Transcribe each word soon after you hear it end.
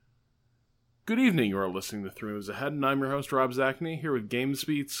Good evening, you are listening to Three Moves Ahead, and I'm your host, Rob Zachney, here with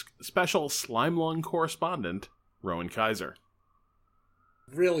GameSpeak's special Slime Lung correspondent, Rowan Kaiser.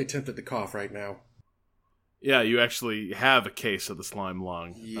 Really tempted to cough right now. Yeah, you actually have a case of the slime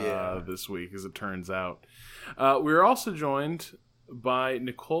lung this week, as it turns out. We're also joined by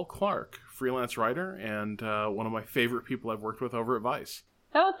Nicole Clark, freelance writer, and one of my favorite people I've worked with over at Vice.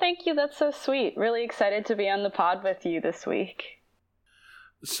 Oh, thank you. That's so sweet. Really excited to be on the pod with you this week.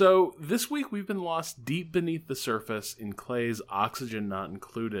 So, this week we've been lost deep beneath the surface in Klei's Oxygen Not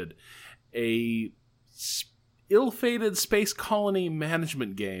Included, a ill-fated space colony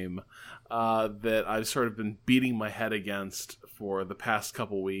management game that I've sort of been beating my head against for the past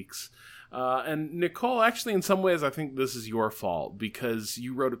couple weeks. And Nicole, actually, in some ways, I think this is your fault, because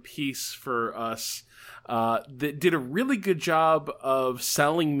you wrote a piece for us that did a really good job of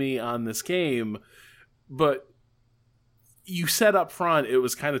selling me on this game, but you said up front it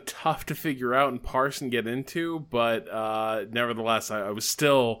was kind of tough to figure out and parse and get into, but nevertheless, I was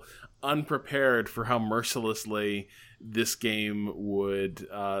still unprepared for how mercilessly this game would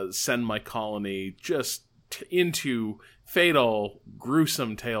send my colony just into fatal,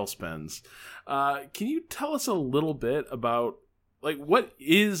 gruesome tailspins. Can you tell us a little bit about, like, what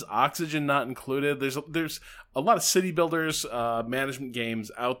is Oxygen Not Included? There's a lot of city builders, management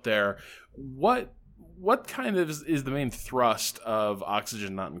games out there. What kind of is the main thrust of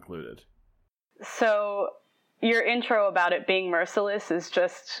Oxygen Not Included? So your intro about it being merciless is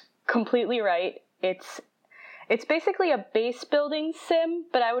just completely right. It's basically a base building sim,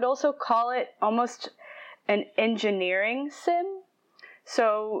 but I would also call it almost an engineering sim.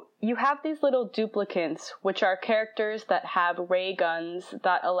 So you have these little duplicants, which are characters that have ray guns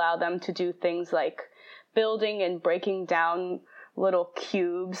that allow them to do things like building and breaking down little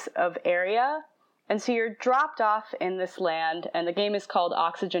cubes of area. And so you're dropped off in this land, and the game is called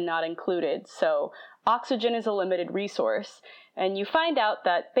Oxygen Not Included. So oxygen is a limited resource, and you find out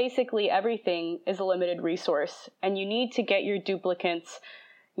that basically everything is a limited resource, and you need to get your duplicants,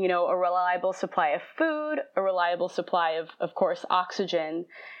 a reliable supply of food, a reliable supply of course, oxygen.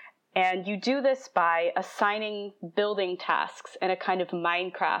 And you do this by assigning building tasks in a kind of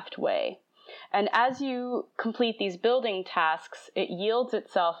Minecraft way. And as you complete these building tasks, it yields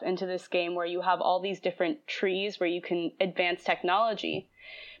itself into this game where you have all these different trees where you can advance technology.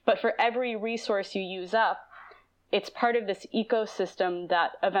 But for every resource you use up, it's part of this ecosystem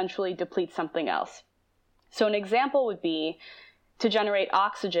that eventually depletes something else. So an example would be, to generate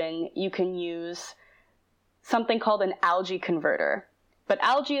oxygen, you can use something called an algae converter. But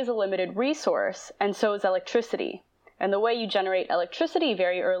algae is a limited resource, and so is electricity. And the way you generate electricity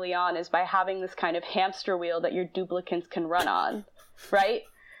very early on is by having this kind of hamster wheel that your duplicants can run on, right?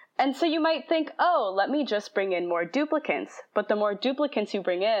 And so you might think, oh, let me just bring in more duplicants. But the more duplicants you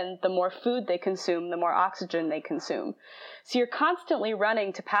bring in, the more food they consume, the more oxygen they consume. So you're constantly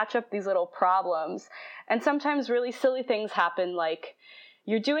running to patch up these little problems. And sometimes really silly things happen, like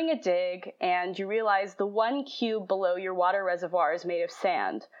you're doing a dig and you realize the one cube below your water reservoir is made of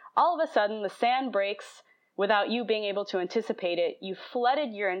sand. All of a sudden, the sand breaks without you being able to anticipate it. You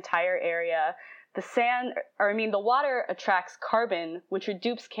flooded your entire area. The water attracts carbon, which your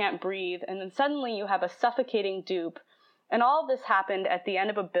dupes can't breathe, and then suddenly you have a suffocating dupe. And all of this happened at the end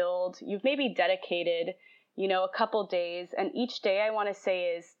of a build. You've maybe dedicated, a couple days, and each day I want to say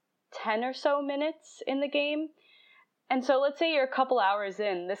is 10 or so minutes in the game. And so let's say you're a couple hours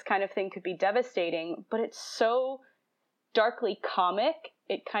in, this kind of thing could be devastating, but it's so darkly comic,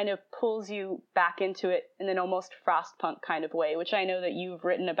 it kind of pulls you back into it in an almost Frostpunk kind of way, which I know that you've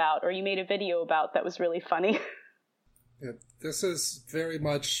written about, or you made a video about that was really funny. Yeah, this is very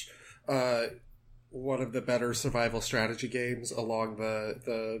much one of the better survival strategy games along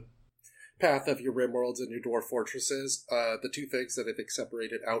the path of your RimWorlds and your Dwarf Fortresses. The two things that I think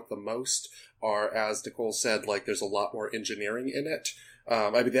separated out the most are, as Nicole said, like there's a lot more engineering in it.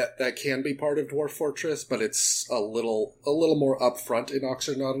 That can be part of Dwarf Fortress, but it's a little more upfront in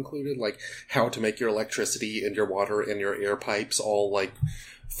Oxygen Not Included, like how to make your electricity and your water and your air pipes all like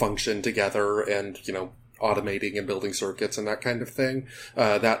function together, and automating and building circuits and that kind of thing.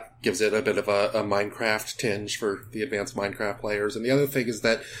 That gives it a bit of a Minecraft tinge for the advanced Minecraft players. And the other thing is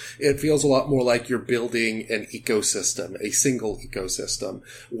that it feels a lot more like you're building an ecosystem, a single ecosystem,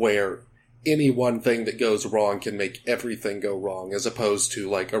 where any one thing that goes wrong can make everything go wrong, as opposed to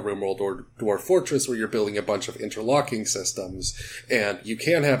like a RimWorld or Dwarf Fortress where you're building a bunch of interlocking systems, and you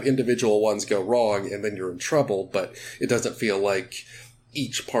can have individual ones go wrong and then you're in trouble, but it doesn't feel like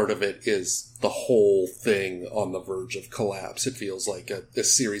each part of it is the whole thing on the verge of collapse. It feels like a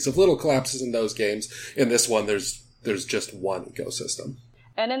series of little collapses in those games. In this one, there's just one ecosystem.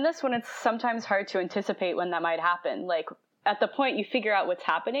 And in this one, it's sometimes hard to anticipate when that might happen. Like, at the point you figure out what's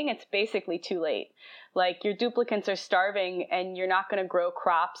happening, it's basically too late. Like, your duplicants are starving and you're not going to grow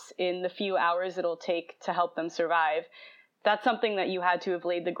crops in the few hours it'll take to help them survive. That's something that you had to have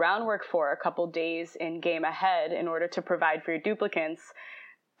laid the groundwork for a couple days in game ahead in order to provide for your duplicants.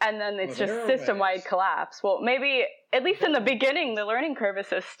 And then it's just system-wide collapse. Well, maybe, at least in the beginning, the learning curve is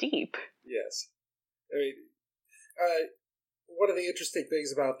so steep. Yes. I mean, one of the interesting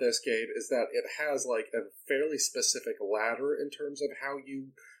things about this game is that it has, like, a fairly specific ladder in terms of how you,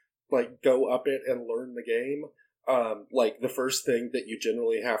 like, go up it and learn the game. Like, the first thing that you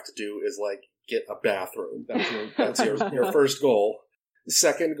generally have to do is, like, get a bathroom. That's your first goal. The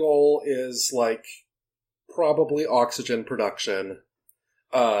second goal is, like, probably oxygen production.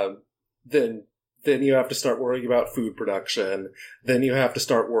 Then you have to start worrying about food production. Then you have to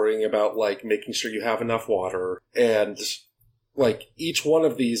start worrying about, like, making sure you have enough water. And, like, each one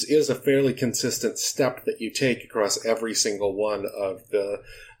of these is a fairly consistent step that you take across every single one of the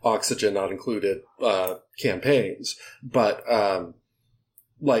oxygen not included campaigns. But,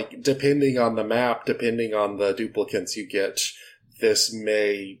 like, depending on the map, depending on the duplicants you get, this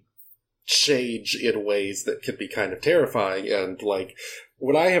may change in ways that could be kind of terrifying. And, like,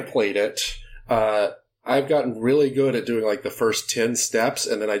 when I have played it, I've gotten really good at doing, like, the first 10 steps,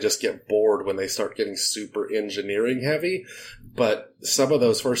 and then I just get bored when they start getting super engineering heavy. But some of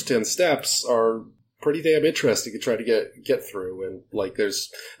those first 10 steps are pretty damn interesting to try to get through. And, like,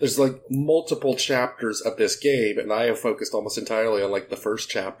 there's like, multiple chapters of this game, and I have focused almost entirely on, like, the first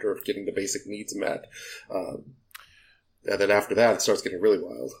chapter of getting the basic needs met. And then after that, it starts getting really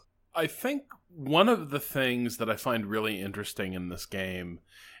wild. I think one of the things that I find really interesting in this game,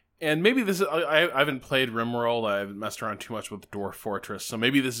 and maybe this is, I haven't played RimWorld, I haven't messed around too much with Dwarf Fortress, so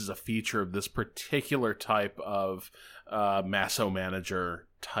maybe this is a feature of this particular type of Masso Manager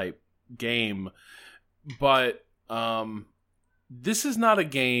type game, but this is not a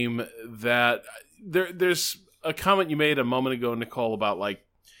game that, there's a comment you made a moment ago, Nicole, about, like,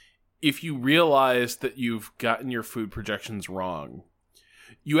 if you realize that you've gotten your food projections wrong,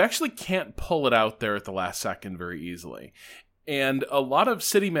 you actually can't pull it out there at the last second very easily. And a lot of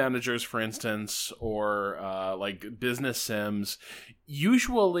city managers, for instance, or like business sims,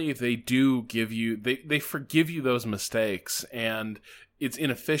 usually they do give you, they forgive you those mistakes, and it's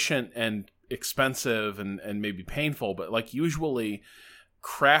inefficient and expensive and maybe painful, but, like, usually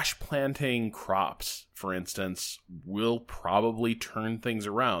crash planting crops, for instance, will probably turn things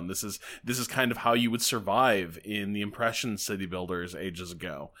around. This is kind of how you would survive in the Impression City Builders ages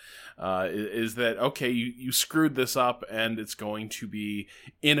ago. Is that, okay, you screwed this up and it's going to be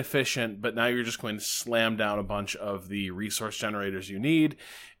inefficient, but now you're just going to slam down a bunch of the resource generators you need,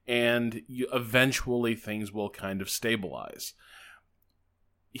 and eventually things will kind of stabilize.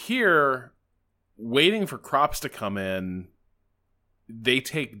 Here, waiting for crops to come in, they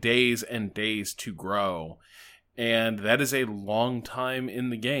take days and days to grow, and that is a long time in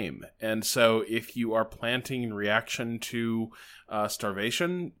the game. And so if you are planting in reaction to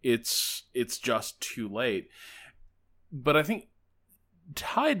starvation, it's just too late. But I think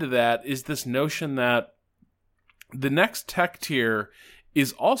tied to that is this notion that the next tech tier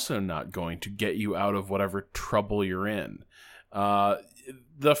is also not going to get you out of whatever trouble you're in.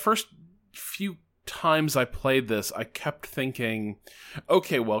 The first few times I played this, I kept thinking,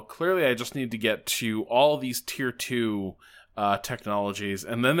 okay, well, clearly I just need to get to all these tier 2 technologies,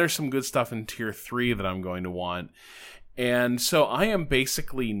 and then there's some good stuff in tier 3 that I'm going to want. And so I am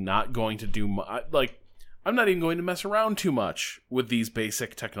basically not going to do I'm not even going to mess around too much with these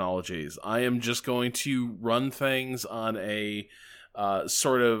basic technologies. I am just going to run things on a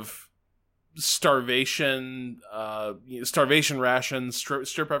sort of starvation rations,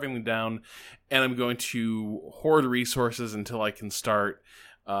 strip everything down, and I'm going to hoard resources until I can start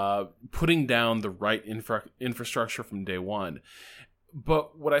putting down the right infrastructure from day one.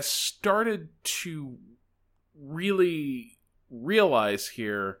 But what I started to really realize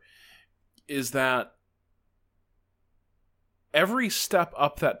here is that every step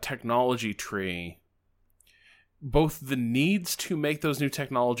up that technology tree, both the needs to make those new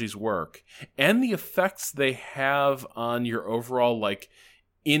technologies work and the effects they have on your overall, like,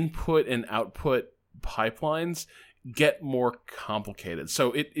 input and output pipelines get more complicated.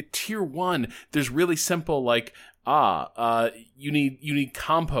 So it tier 1, there's really simple, like, you need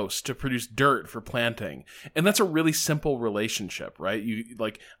compost to produce dirt for planting. And that's a really simple relationship, right? You,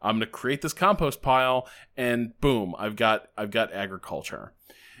 like, I'm going to create this compost pile and boom, I've got agriculture.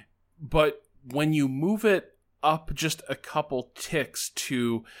 But when you move it up just a couple ticks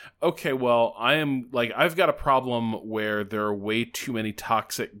to, okay, well, I've got a problem where there are way too many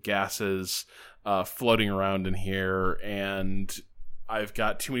toxic gases floating around in here, and I've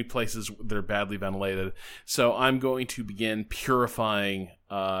got too many places that are badly ventilated. So I'm going to begin purifying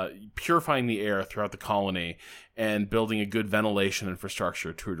the air throughout the colony and building a good ventilation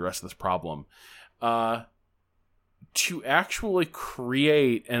infrastructure to address this problem. To actually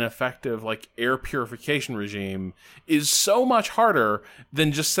create an effective air purification regime is so much harder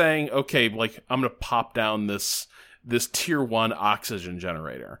than just saying, okay, I'm going to pop down this tier 1 oxygen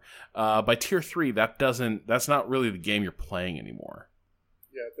generator. By tier 3, that's not really the game you're playing anymore.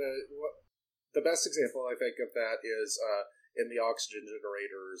 Yeah, the best example I think of that is in the oxygen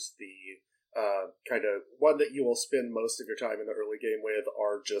generators, the kind of one that you will spend most of your time in the early game with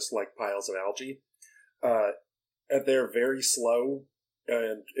are just piles of algae. And they're very slow,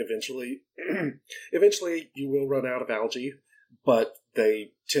 and eventually you will run out of algae, but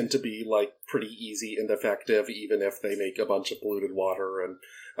they tend to be pretty easy and effective, even if they make a bunch of polluted water, and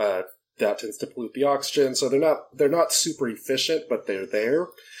that tends to pollute the oxygen. So they're not super efficient, but they're there.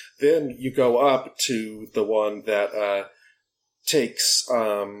 Then you go up to the one that takes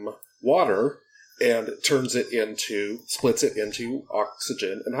water and splits it into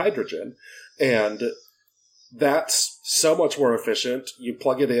oxygen and hydrogen, and that's so much more efficient. You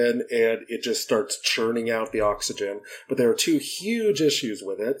plug it in, and it just starts churning out the oxygen. But there are two huge issues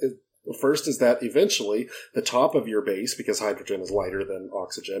with it. The first is that eventually the top of your base, because hydrogen is lighter than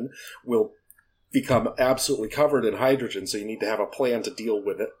oxygen, will become absolutely covered in hydrogen, so you need to have a plan to deal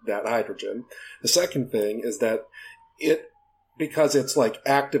with that hydrogen. The second thing is that because it's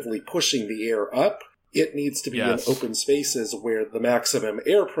actively pushing the air up, it needs to be in open spaces where the maximum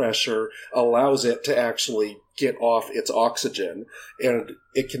air pressure allows it to actually get off its oxygen. And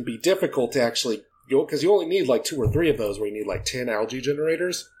it can be difficult to actually, because you only need 2 or 3 of those, where you need 10 algae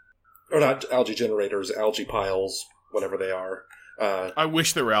generators. Or not algae generators, algae piles, whatever they are. I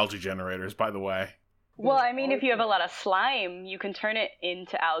wish there were algae generators, by the way. Well, I mean, if you have a lot of slime, you can turn it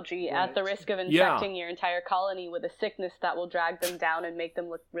into algae at the risk of infecting your entire colony with a sickness that will drag them down and make them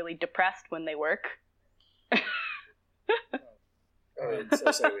look really depressed when they work.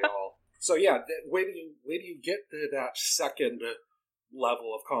 So say we all. So yeah, when you get to that second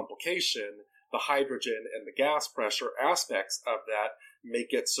level of complication, the hydrogen and the gas pressure aspects of that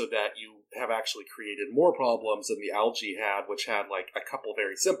make it so that you have actually created more problems than the algae had, which had a couple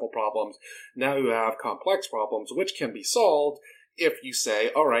very simple problems. Now you have complex problems, which can be solved if you say,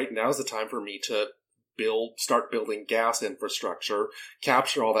 all right, now's the time for me to start building gas infrastructure,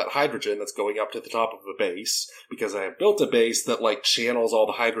 capture all that hydrogen that's going up to the top of the base, because I have built a base that channels all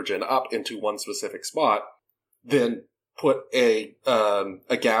the hydrogen up into one specific spot, then put a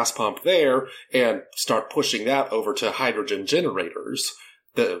gas pump there and start pushing that over to hydrogen generators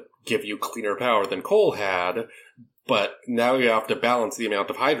that give you cleaner power than coal had. But now you have to balance the amount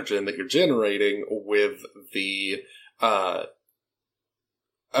of hydrogen that you're generating with the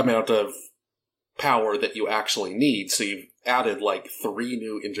amount of power that you actually need. So you've added 3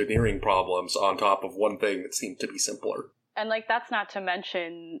 new engineering problems on top of one thing that seemed to be simpler. And that's not to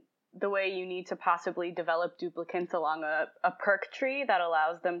mention the way you need to possibly develop duplicants along a perk tree that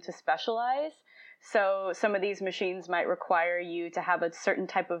allows them to specialize. So some of these machines might require you to have a certain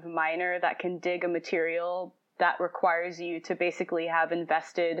type of miner that can dig a material that requires you to basically have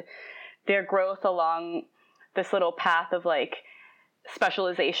invested their growth along this little path of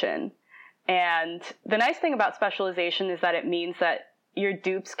specialization. And the nice thing about specialization is that it means that your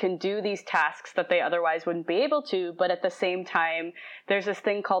dupes can do these tasks that they otherwise wouldn't be able to, but at the same time, there's this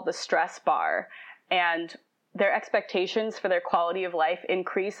thing called the stress bar, and their expectations for their quality of life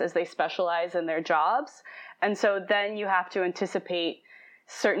increase as they specialize in their jobs. And so then you have to anticipate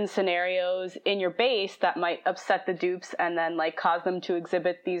certain scenarios in your base that might upset the dupes and then cause them to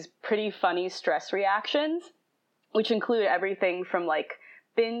exhibit these pretty funny stress reactions, which include everything from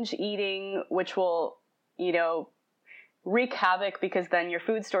binge eating, which will, wreak havoc because then your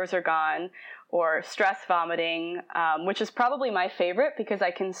food stores are gone, or stress vomiting, which is probably my favorite because I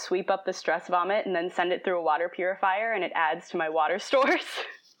can sweep up the stress vomit and then send it through a water purifier and it adds to my water stores,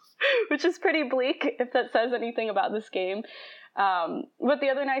 which is pretty bleak if that says anything about this game. But the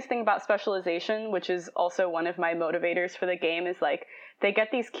other nice thing about specialization, which is also one of my motivators for the game, is they get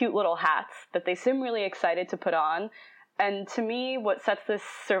these cute little hats that they seem really excited to put on. And to me, what sets this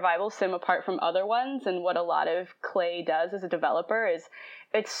survival sim apart from other ones, and what a lot of Klei does as a developer, is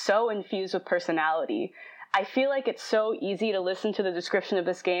it's so infused with personality. I feel like it's so easy to listen to the description of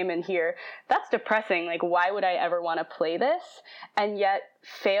this game and hear, that's depressing, like why would I ever want to play this? And yet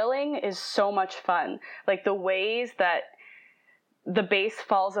failing is so much fun. Like the ways that the base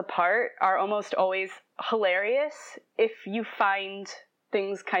falls apart are almost always hilarious if you find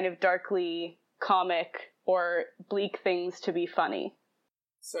things kind of darkly comic or bleak things to be funny.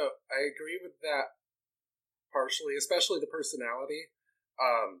 So I agree with that partially, especially the personality.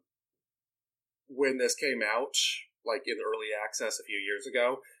 When this came out, like in early access a few years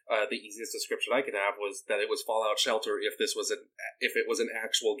ago, the easiest description I could have was that it was Fallout Shelter if it was an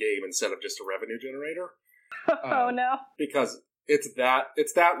actual game instead of just a revenue generator. Oh no! Because it's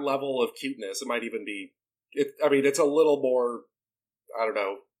that level of cuteness. It might even be. It's a little more. I don't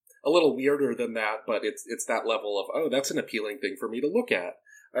know. A little weirder than that, but it's that level of, oh, that's an appealing thing for me to look at.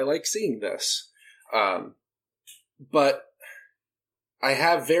 I like seeing this. But I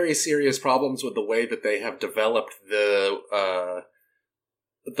have very serious problems with the way that they have developed the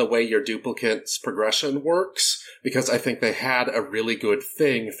way your duplicate's progression works, because I think they had a really good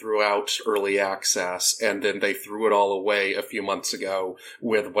thing throughout early access, and then they threw it all away a few months ago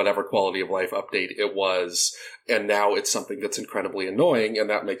with whatever quality of life update it was, and now it's something that's incredibly annoying, and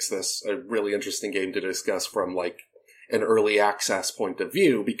that makes this a really interesting game to discuss from, like, an early access point of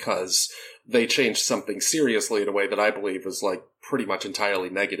view, because they changed something seriously in a way that I believe is, like, pretty much entirely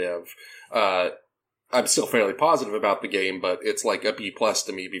negative. I'm still fairly positive about the game, but it's like a B+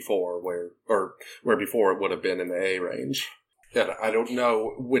 to me before, where before it would have been in the A range. And I don't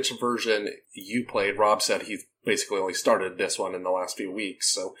know which version you played. Rob said he's basically only started this one in the last few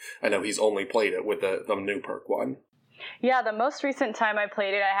weeks, so I know he's only played it with the new perk one. Yeah, the most recent time I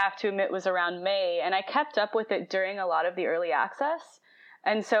played it, I have to admit, was around May, and I kept up with it during a lot of the early access.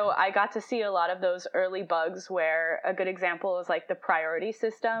 And so I got to see a lot of those early bugs where a good example is like the priority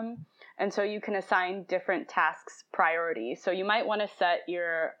system. And so you can assign different tasks priority. So you might want to set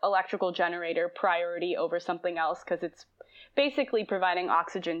your electrical generator priority over something else because it's basically providing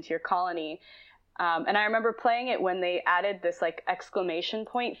oxygen to your colony. And I remember playing it when they added this like exclamation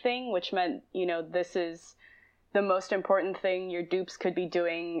point thing, which meant, this is the most important thing your dupes could be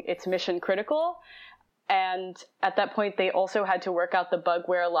doing. It's mission critical. And at that point, they also had to work out the bug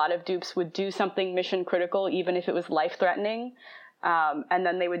where a lot of dupes would do something mission critical, even if it was life-threatening, and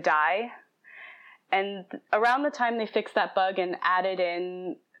then they would die. And around the time they fixed that bug and added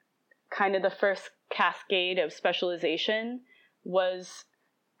in kind of the first cascade of specialization was,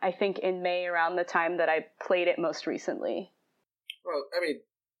 I think, in May, around the time that I played it most recently. Well, I mean,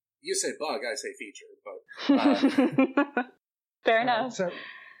 you say bug, I say feature, but... Fair enough.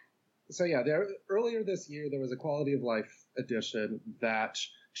 So yeah, earlier this year, there was a quality of life edition that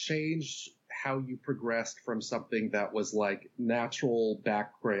changed how you progressed from something that was like natural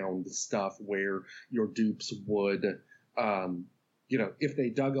background stuff where your dupes would, if they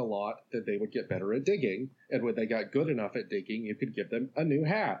dug a lot, then they would get better at digging. And when they got good enough at digging, you could give them a new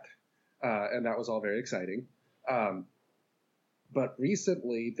hat. And that was all very exciting. But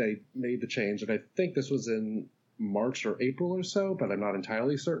recently they made the change, and I think this was in March or April or so, but I'm not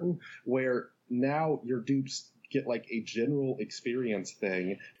entirely certain, where now your dupes get like a general experience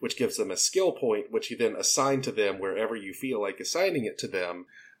thing, which gives them a skill point, which you then assign to them wherever you feel like assigning it to them.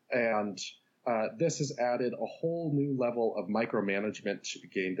 And this has added a whole new level of micromanagement to the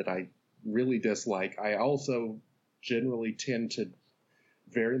game that I really dislike. I also generally tend to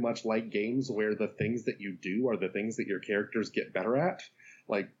very much like games where the things that you do are the things that your characters get better at.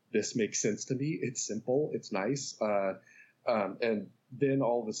 Like, this makes sense to me. It's simple. It's nice. And then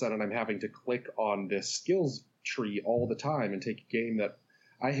all of a sudden I'm having to click on this skills tree all the time and take a game that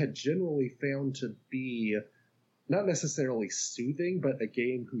I had generally found to be not necessarily soothing, but a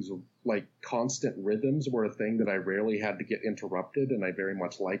game whose like constant rhythms were a thing that I rarely had to get interrupted, and I very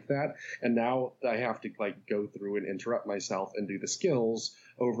much like that. And now I have to like go through and interrupt myself and do the skills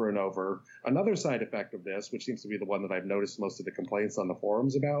over and over. Another side effect of this, which seems to be the one that I've noticed most of the complaints on the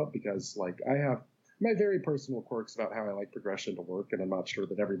forums about, because like I have my very personal quirks about how I like progression to work, and I'm not sure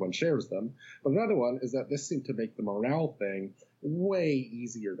that everyone shares them. But another one is that this seemed to make the morale thing way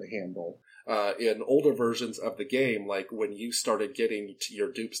easier to handle. In older versions of the game, like when you started getting to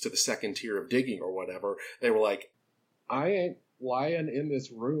your dupes to the second tier of digging or whatever, they were like, I ain't lying in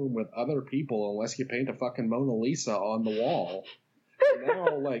this room with other people unless you paint a fucking Mona Lisa on the wall. And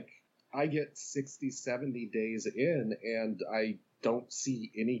now, like, I get 60, 70 days in, and I don't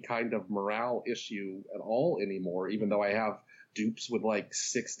see any kind of morale issue at all anymore, even though I have dupes with like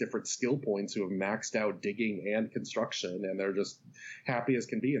 6 different skill points who have maxed out digging and construction, and they're just happy as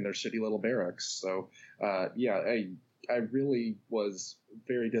can be in their shitty little barracks. So, I really was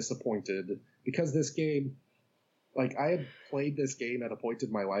very disappointed because this game Like, I had played this game at a point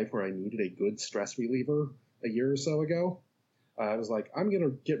in my life where I needed a good stress reliever a year or so ago. I was like, I'm going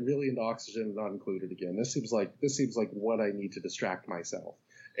to get really into Oxygen Not Included again. This seems like what I need to distract myself.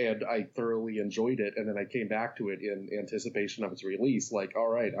 And I thoroughly enjoyed it. And then I came back to it in anticipation of its release. Like, all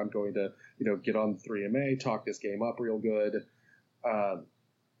right, I'm going to, get on 3MA, talk this game up real good. I'm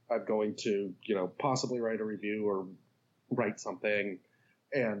going to, possibly write a review or write something.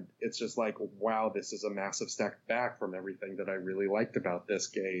 And it's just like, wow, this is a massive step back from everything that I really liked about this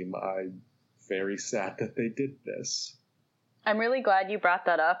game. I'm very sad that they did this. I'm really glad you brought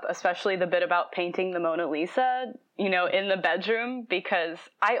that up, especially the bit about painting the Mona Lisa, in the bedroom, because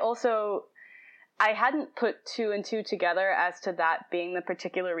I hadn't put two and two together as to that being the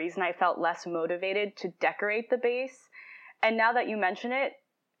particular reason I felt less motivated to decorate the base. And now that you mention it,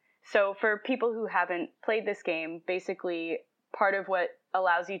 so for people who haven't played this game, basically part of what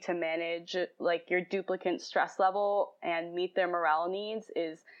allows you to manage like your duplicant stress level and meet their morale needs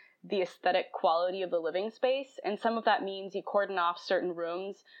is the aesthetic quality of the living space. And some of that means you cordon off certain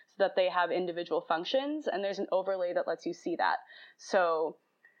rooms so that they have individual functions, and there's an overlay that lets you see that. So,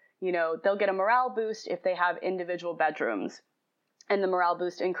 they'll get a morale boost if they have individual bedrooms. And the morale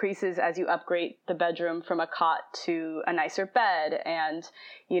boost increases as you upgrade the bedroom from a cot to a nicer bed. And,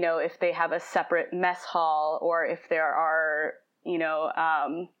 if they have a separate mess hall, or if there are,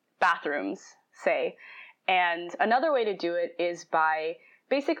 bathrooms, say. And another way to do it is by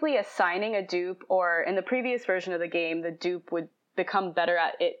basically assigning a dupe, or in the previous version of the game, the dupe would become better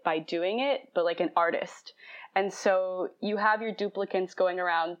at it by doing it, but like an artist. And so you have your duplicants going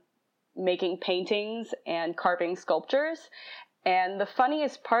around making paintings and carving sculptures. And the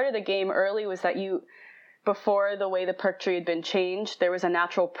funniest part of the game early was that before the way the perk tree had been changed, there was a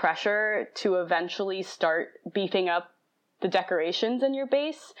natural pressure to eventually start beefing up the decorations in your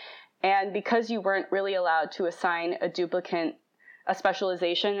base. And because you weren't really allowed to assign a duplicant a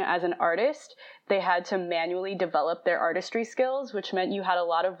specialization as an artist, they had to manually develop their artistry skills, which meant you had a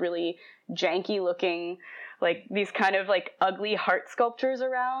lot of really janky looking, like these kind of like ugly heart sculptures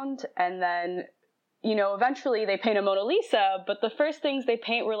around. And then, eventually they paint a Mona Lisa, but the first things they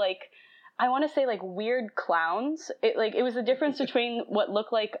paint were like, I want to say like weird clowns. It was the difference between what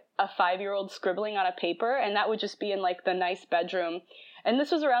looked like a 5-year-old scribbling on a paper, and that would just be in like the nice bedroom. And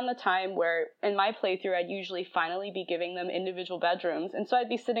this was around the time where, in my playthrough, I'd usually finally be giving them individual bedrooms. And so I'd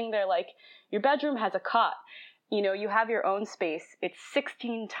be sitting there like, your bedroom has a cot. You have your own space. It's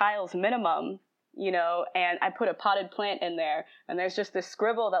 16 tiles minimum, and I put a potted plant in there. And there's just this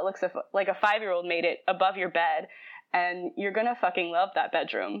scribble that looks like a 5-year-old made it above your bed. And you're going to fucking love that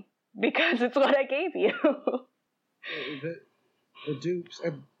bedroom because it's what I gave you. The dupes,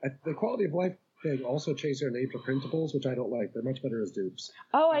 and the quality of life thing also changed their name to printables, which I don't like. They're much better as dupes.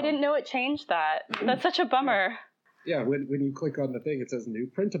 Oh, I didn't know it changed that. That's such a bummer. Yeah, when you click on the thing, it says new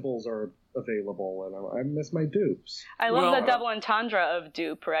printables are available, and I miss my dupes. I love the double entendre of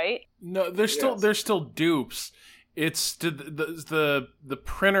dupe, right? No, they're still dupes. It's the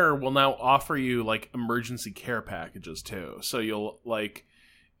printer will now offer you like emergency care packages too. So you'll like,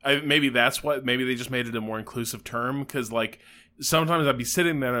 maybe that's what, maybe they just made it a more inclusive term, because like sometimes I'd be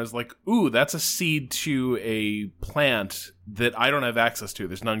sitting there and I was like, ooh, that's a seed to a plant that I don't have access to.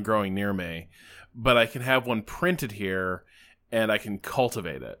 There's none growing near me, but I can have one printed here and I can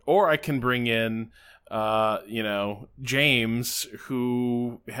cultivate it. Or I can bring in, James,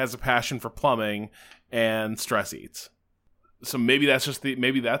 who has a passion for plumbing and stress eats. So maybe that's just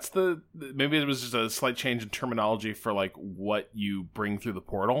maybe it was just a slight change in terminology for like what you bring through the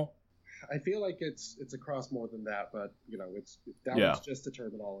portal. I feel like it's across more than that, but was just a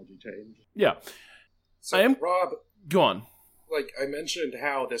terminology change. Yeah. So Rob, go on. Like I mentioned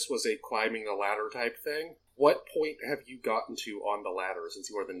how this was a climbing the ladder type thing. What point have you gotten to on the ladder since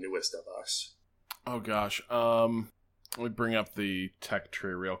you are the newest of us? Oh gosh. Let me bring up the tech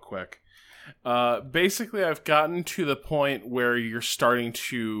tree real quick. Basically I've gotten to the point where you're starting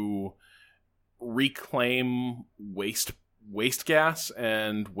to reclaim waste gas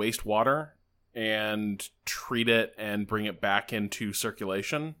and wastewater and treat it and bring it back into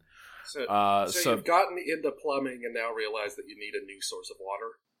circulation. So you've gotten into plumbing and now realize that you need a new source of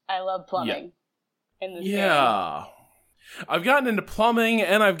water. I love plumbing. Yeah. In this game. I've gotten into plumbing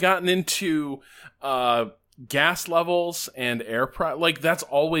and I've gotten into gas levels and air pressure. Like that's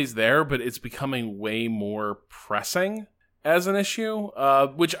always there, but it's becoming way more pressing as an issue.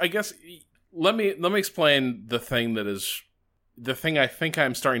 Which I guess let me explain the thing I think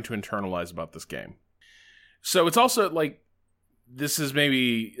I'm starting to internalize about this game. So it's also like, this is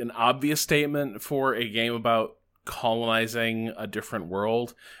maybe an obvious statement for a game about colonizing a different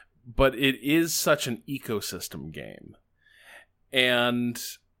world, but it is such an ecosystem game. And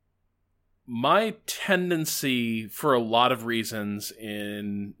my tendency, for a lot of reasons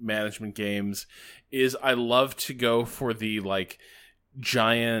in management games, is I love to go for the like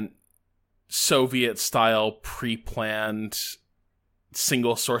giant Soviet-style pre-planned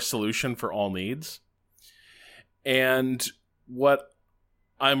single source solution for all needs. And what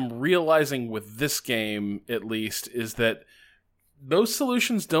I'm realizing with this game, at least, is that those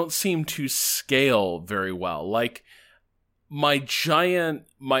solutions don't seem to scale very well. Like, my giant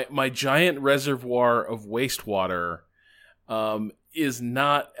reservoir of wastewater is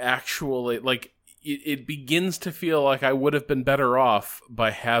not actually, like, it begins to feel like I would have been better off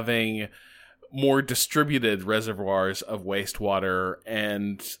by having more distributed reservoirs of wastewater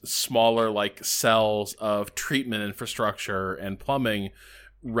and smaller like cells of treatment infrastructure and plumbing,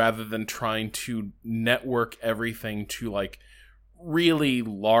 rather than trying to network everything to like really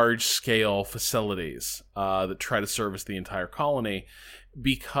large scale facilities that try to service the entire colony,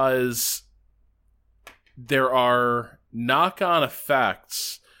 because there are knock-on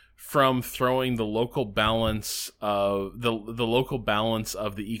effects from throwing the local balance of the local balance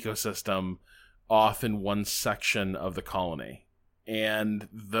of the ecosystem off in one section of the colony. And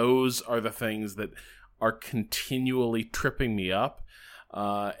those are the things that are continually tripping me up.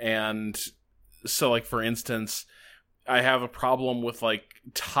 And so, like, for instance, I have a problem with, like,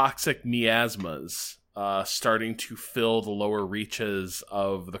 toxic miasmas starting to fill the lower reaches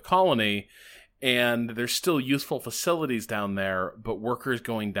of the colony. And there's still useful facilities down there, but workers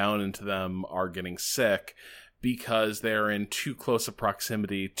going down into them are getting sick because they're in too close a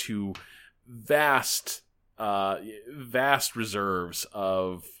proximity to vast reserves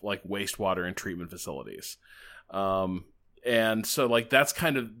of like wastewater and treatment facilities. And so like that's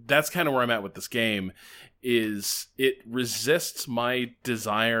kind of where I'm at with this game. Is it resists my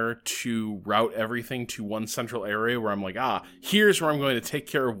desire to route everything to one central area where I'm like, here's where I'm going to take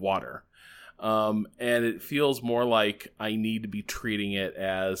care of water. And it feels more like I need to be treating it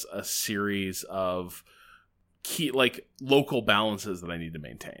as a series of key, like, local balances that I need to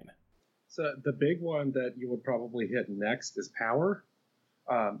maintain. So the big one that you would probably hit next is power.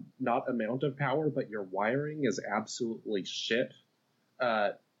 Not amount of power, but your wiring is absolutely shit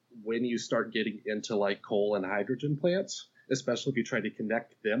when you start getting into like coal and hydrogen plants, especially if you try to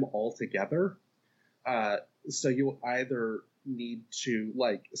connect them all together. So you either need to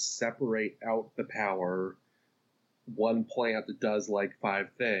like separate out the power. One plant does like 5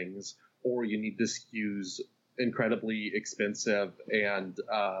 things, or you need to use incredibly expensive and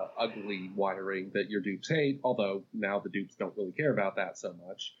ugly wiring that your dupes hate, although now the dupes don't really care about that so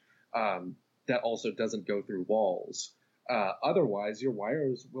much. That also doesn't go through walls. Otherwise, your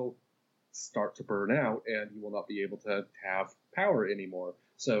wires will start to burn out and you will not be able to have power anymore.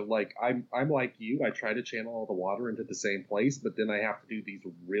 So, like, I'm like you. I try to channel all the water into the same place, but then I have to do these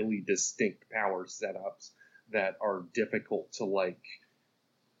really distinct power setups that are difficult to, like,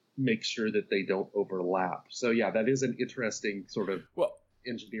 make sure that they don't overlap. So, yeah, that is an interesting sort of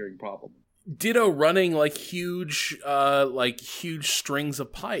engineering problem. Ditto running, like, huge strings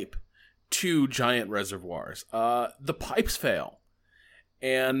of pipe to giant reservoirs. The pipes fail.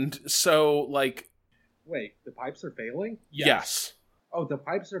 And so, like... Wait, the pipes are failing? Yes. Oh, the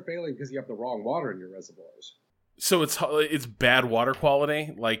pipes are failing because you have the wrong water in your reservoirs. So it's bad water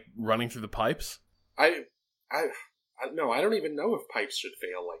quality, like running through the pipes? No, I don't even know if pipes should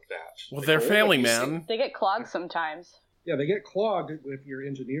fail like that. Well, they're failing, man. They get clogged sometimes. Yeah, they get clogged if your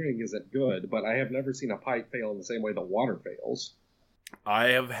engineering isn't good, but I have never seen a pipe fail in the same way the water fails. I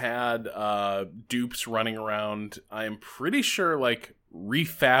have had dupes running around, I'm pretty sure, like,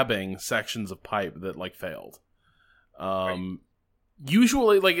 refabbing sections of pipe that, like, failed. Right.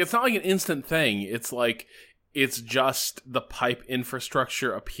 Usually, like, it's not like an instant thing. It's like, it's just the pipe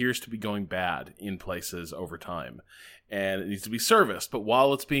infrastructure appears to be going bad in places over time. And it needs to be serviced. But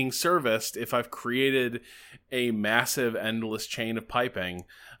while it's being serviced, if I've created a massive, endless chain of piping,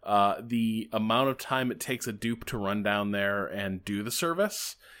 the amount of time it takes a dupe to run down there and do the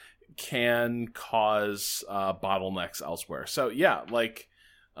service can cause bottlenecks elsewhere. So, yeah, like...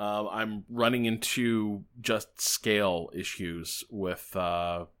 I'm running into just scale issues with...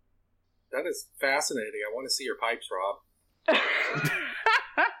 That is fascinating. I want to see your pipes, Rob.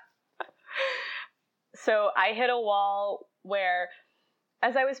 So I hit a wall where,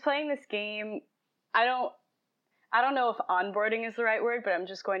 as I was playing this game, I don't know if onboarding is the right word, but I'm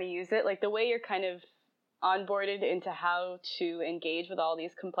just going to use it. Like, the way you're kind of onboarded into how to engage with all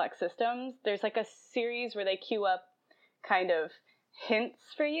these complex systems, there's like a series where they queue up kind of hints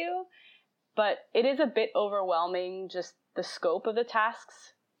for you, but it is a bit overwhelming, just the scope of the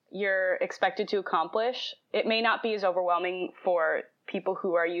tasks you're expected to accomplish. It may not be as overwhelming for people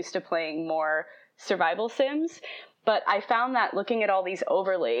who are used to playing more survival sims, but I found that looking at all these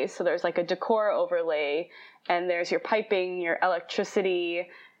overlays, so there's like a decor overlay, and there's your piping, your electricity,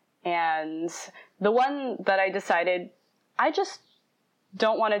 and the one that I decided I just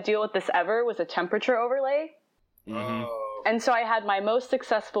don't want to deal with this ever was a temperature overlay. Mm-hmm. And so I had my most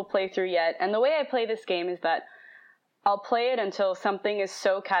successful playthrough yet, and the way I play this game is that I'll play it until something is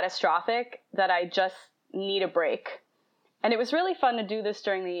so catastrophic that I just need a break. And it was really fun to do this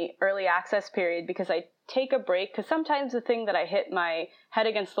during the early access period because I take a break, because sometimes the thing that I hit my head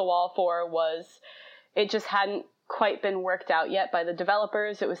against the wall for was it just hadn't quite been worked out yet by the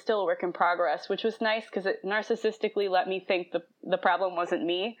developers. It was still a work in progress, which was nice because it narcissistically let me think the problem wasn't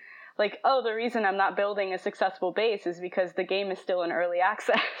me. Like, oh, the reason I'm not building a successful base is because the game is still in early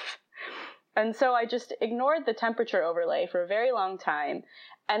access. And so I just ignored the temperature overlay for a very long time.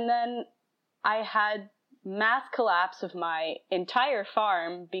 And then I had mass collapse of my entire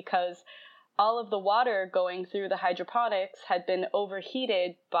farm because all of the water going through the hydroponics had been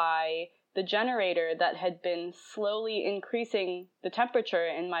overheated by the generator that had been slowly increasing the temperature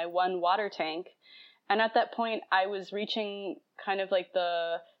in my one water tank. And at that point, I was reaching kind of like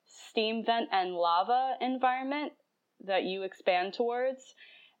the steam vent and lava environment that you expand towards.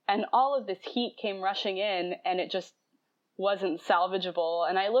 And all of this heat came rushing in, and it just wasn't salvageable.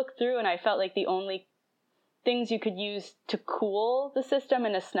 And I looked through, and I felt like the only things you could use to cool the system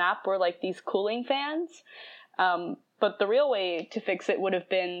in a snap were like these cooling fans. But the real way to fix it would have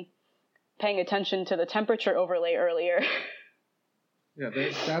been paying attention to the temperature overlay earlier. Yeah,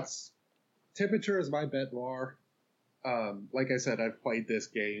 that's temperature is my bête noire. Like I said, I've played this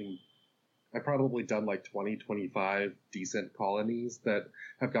game. I've probably done like 20, 25 decent colonies that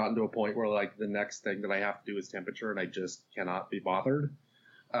have gotten to a point where like the next thing that I have to do is temperature, and I just cannot be bothered.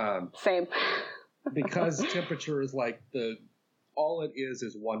 Same. Because temperature is like all it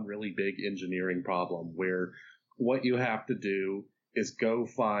is one really big engineering problem where what you have to do is go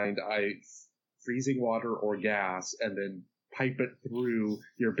find freezing water or gas and then pipe it through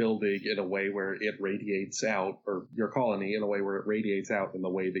your building in a way where it radiates out, or your colony in a way where it radiates out in the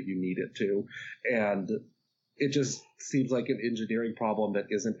way that you need it to. And it just seems like an engineering problem that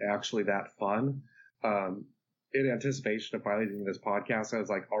isn't actually that fun. In anticipation of finally doing this podcast, I was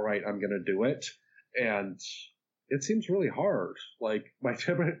like, all right, I'm going to do it. And it seems really hard. Like I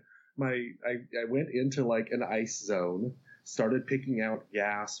went into like an ice zone, started picking out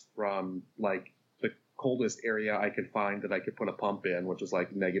gas from like the coldest area I could find that I could put a pump in, which was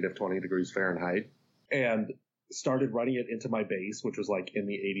like negative 20 degrees Fahrenheit, and started running it into my base, which was like in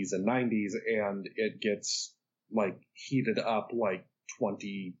the 80s and 90s, and it gets like heated up like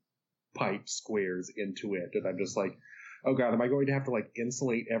 20 pipe squares into it. And I'm just like, oh god, am I going to have to like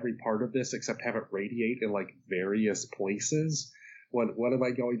insulate every part of this except have it radiate in like various places? What am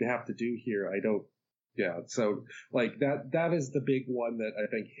I going to have to do here? So like that is the big one that I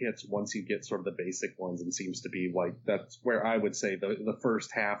think hits once you get sort of the basic ones, and seems to be like that's where I would say the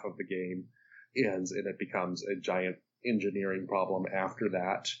first half of the game ends, and it becomes a giant engineering problem after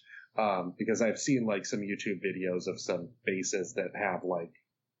that. Because I've seen like some YouTube videos of some bases that have like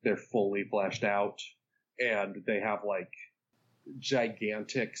they're fully fleshed out, and they have like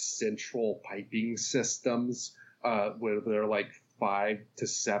gigantic central piping systems where they're like 5 to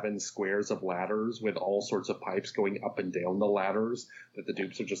 7 squares of ladders with all sorts of pipes going up and down the ladders that the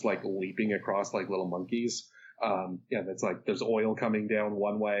dupes are just like leaping across like little monkeys. It's like there's oil coming down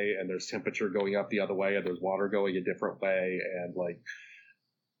one way, and there's temperature going up the other way, and there's water going a different way. And like,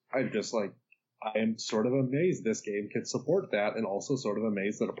 I'm just like, I am sort of amazed this game can support that, and also sort of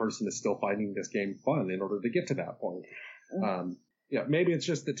amazed that a person is still finding this game fun in order to get to that point. Maybe it's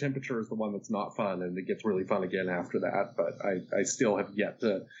just the temperature is the one that's not fun, and it gets really fun again after that. But I still have yet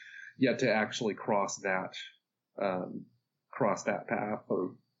to actually cross that path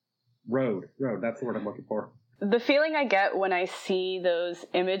or road. That's the word I'm looking for. The feeling I get when I see those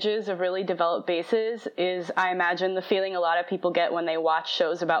images of really developed bases is, I imagine, the feeling a lot of people get when they watch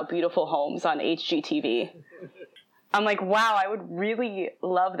shows about beautiful homes on HGTV. I'm like, wow, I would really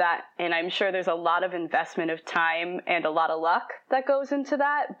love that. And I'm sure there's a lot of investment of time and a lot of luck that goes into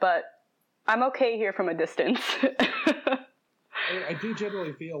that, but I'm okay here from a distance. I do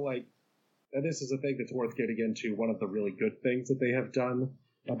generally feel like, and this is a thing that's worth getting into, one of the really good things that they have done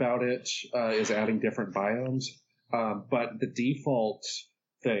about it is adding different biomes. But the default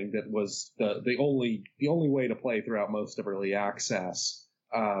thing that was the only way to play throughout most of early access,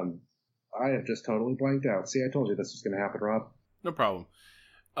 I have just totally blanked out. See, I told you this was going to happen, Rob. No problem.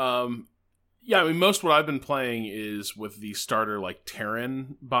 Yeah, I mean, most what I've been playing is with the starter, like,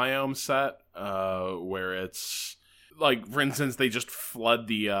 Terran biome set, where it's, like, for instance, they just flood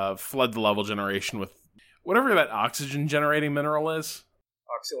the level generation with whatever that oxygen-generating mineral is.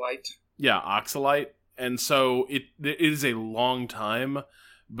 Oxylite. Yeah, oxalite. And so it is a long time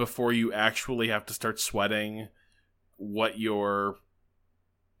before you actually have to start sweating what your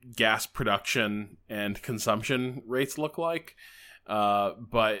gas production and consumption rates look like.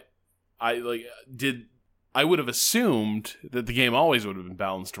 But I would have assumed that the game always would have been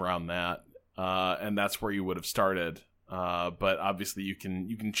balanced around that, and that's where you would have started. But obviously, you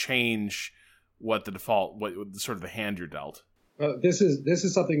can change what the default, what sort of the hand you're dealt. This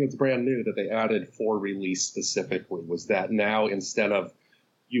is something that's brand new that they added for release specifically. Was that now instead of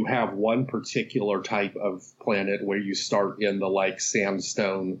you have one particular type of planet where you start in the like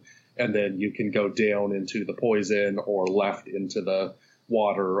sandstone, and then you can go down into the poison or left into the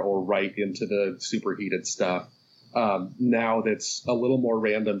water or right into the superheated stuff. Now that's a little more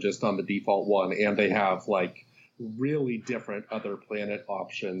random just on the default one, and they have like really different other planet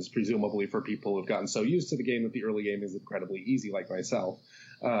options, presumably for people who've gotten so used to the game that the early game is incredibly easy, like myself.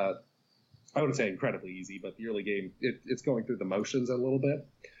 I wouldn't say incredibly easy, but the early game, it's going through the motions a little bit.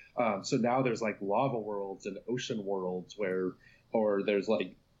 So now there's like lava worlds and ocean worlds or there's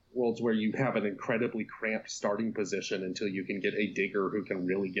like worlds where you have an incredibly cramped starting position until you can get a digger who can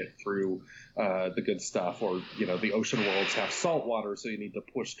really get through the good stuff. Or, the ocean worlds have salt water, so you need to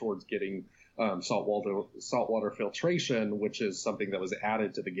push towards getting saltwater filtration, which is something that was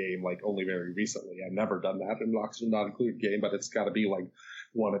added to the game like only very recently. I've never done that in an Oxygen Not Included game, but it's got to be like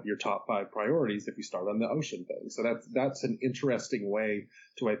one of your top 5 priorities if you start on the ocean thing. So that's an interesting way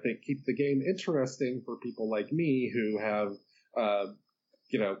to, I think, keep the game interesting for people like me who have,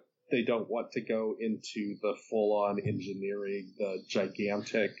 they don't want to go into the full-on engineering, the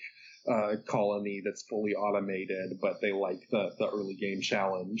gigantic colony that's fully automated, but they like the early game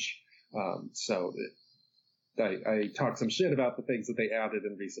challenge. So I talked some shit about the things that they added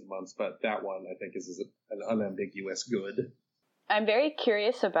in recent months, but that one I think is an unambiguous good. I'm very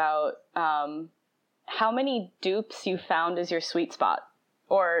curious about how many dupes you found as your sweet spot,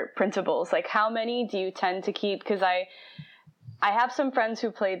 or printables. Like, how many do you tend to keep? Because I have some friends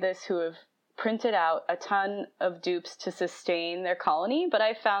who played this who have printed out a ton of dupes to sustain their colony, but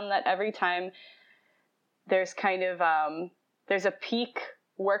I found that every time there's kind of there's a peak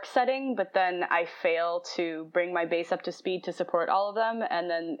work setting, but then I fail to bring my base up to speed to support all of them, and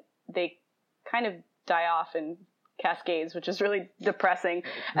then they kind of die off in cascades, which is really depressing.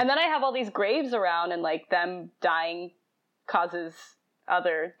 And then I have all these graves around, and like them dying causes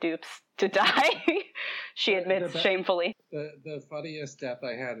other dupes to die. She admits shamefully. The funniest death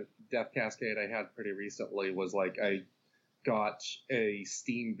cascade I had pretty recently was like I got a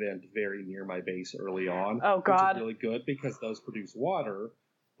steam vent very near my base early on. Oh God. Which is really good because those produce water.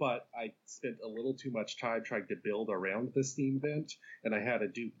 But I spent a little too much time trying to build around the steam vent, and I had a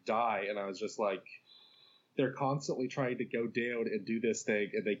dupe die, and I was just like, they're constantly trying to go down and do this thing,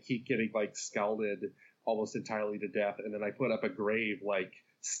 and they keep getting like scalded almost entirely to death. And then I put up a grave like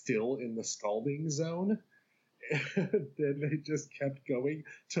still in the scalding zone. And then they just kept going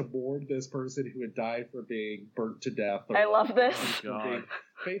to mourn this person who had died for being burnt to death. I love this.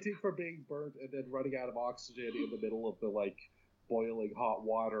 Fainting for being burnt and then running out of oxygen in the middle of the like boiling hot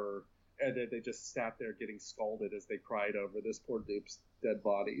water, and then they just sat there getting scalded as they cried over this poor dupe's dead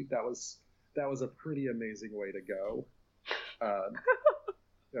body. That was a pretty amazing way to go. I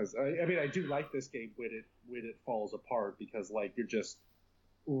do like this game when it falls apart, because like you're just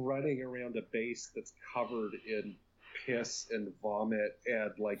running around a base that's covered in piss and vomit,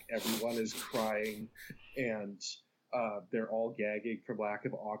 and like everyone is crying, and they're all gagging from lack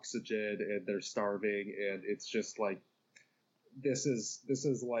of oxygen, and they're starving, and it's just like this is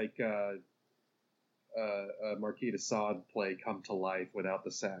like a Marquis de Sade play come to life without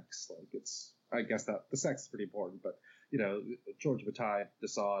the sex. Like I guess that the sex is pretty important, but George Bataille, de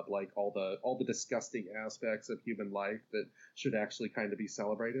Sade, like all the disgusting aspects of human life that should actually kind of be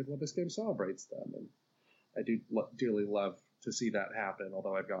celebrated. Well, this game celebrates them, and I do dearly love to see that happen.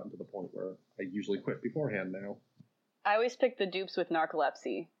 Although I've gotten to the point where I usually quit beforehand now. I always pick the dupes with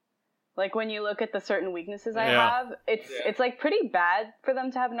narcolepsy. Like, when you look at the certain weaknesses I have, it's like pretty bad for them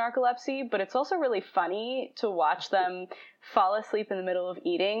to have narcolepsy, but it's also really funny to watch them fall asleep in the middle of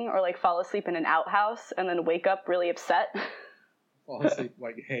eating, or like fall asleep in an outhouse and then wake up really upset. Fall asleep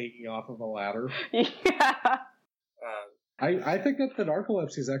like hanging off of a ladder. Yeah. I think that the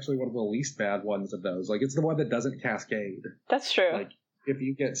narcolepsy is actually one of the least bad ones of those. Like, it's the one that doesn't cascade. That's true. Like, if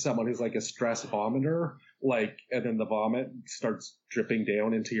you get someone who's like a stress vomiter, like, and then the vomit starts dripping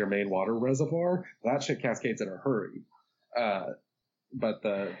down into your main water reservoir, that shit cascades in a hurry. But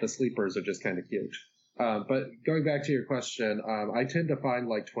the sleepers are just kind of cute. But going back to your question, I tend to find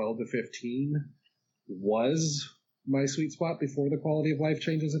like 12 to 15 was my sweet spot before the quality of life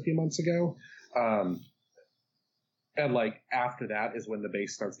changes a few months ago. And like after that is when the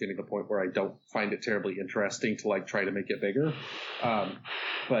base starts getting to the point where I don't find it terribly interesting to like try to make it bigger.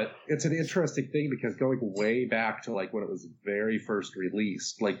 But it's an interesting thing because going way back to like when it was very first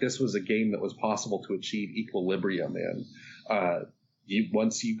released, like this was a game that was possible to achieve equilibrium in.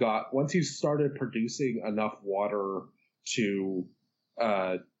 Once you started producing enough water to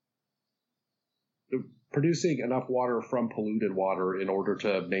producing enough water from polluted water in order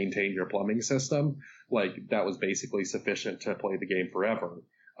to maintain your plumbing system, like that was basically sufficient to play the game forever.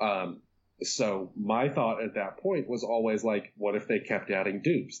 So my thought at that point was always like, what if they kept adding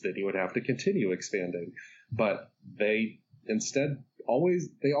dupes? Then you would have to continue expanding. But they instead always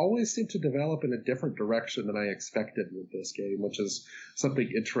seem to develop in a different direction than I expected with this game, which is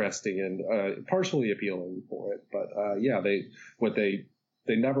something interesting and partially appealing for it. But yeah,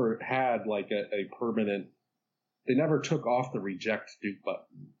 they never had like a permanent. They never took off the reject dupe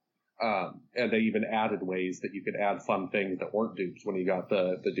button, and they even added ways that you could add fun things that weren't dupes when you got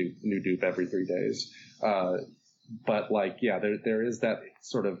the new dupe every 3 days. But like, yeah, there is that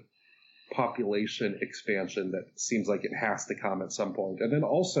sort of population expansion that seems like it has to come at some point, and then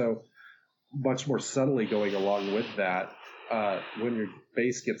also much more subtly going along with that. When your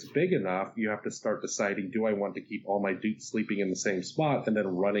base gets big enough, you have to start deciding, do I want to keep all my dupes sleeping in the same spot and then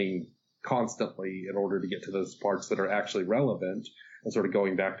running constantly in order to get to those parts that are actually relevant? And sort of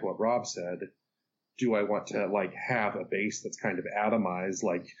going back to what Rob said, do I want to like have a base that's kind of atomized,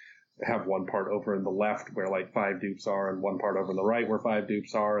 like have one part over in the left where like 5 dupes are and one part over in the right where 5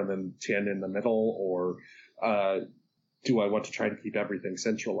 dupes are and then 10 in the middle? Or do I want to try to keep everything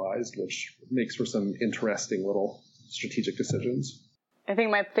centralized, which makes for some interesting little strategic decisions. I think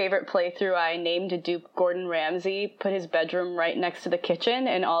my favorite playthrough, I named a dupe Gordon Ramsay, put his bedroom right next to the kitchen,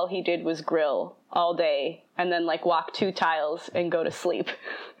 and all he did was grill all day and then like walk 2 tiles and go to sleep.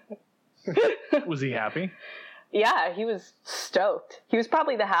 Was he happy? Yeah, he was stoked. He was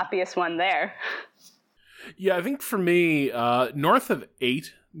probably the happiest one there. Yeah, I think for me, north of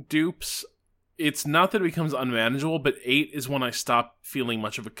 8 dupes, it's not that it becomes unmanageable, but 8 is when I stop feeling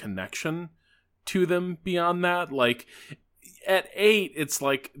much of a connection to them beyond that. Like at 8, it's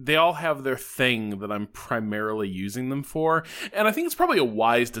like they all have their thing that I'm primarily using them for. And I think it's probably a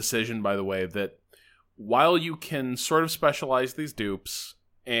wise decision, by the way, that while you can sort of specialize these dupes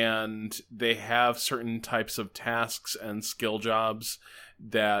and they have certain types of tasks and skill jobs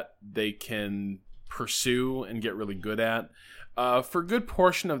that they can pursue and get really good at, for a good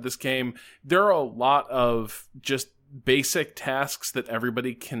portion of this game, there are a lot of just basic tasks that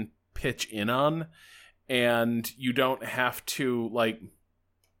everybody can pitch in on, and you don't have to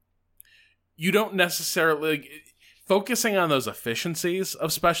you don't necessarily focusing on those efficiencies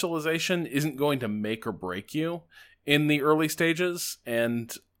of specialization isn't going to make or break you in the early stages,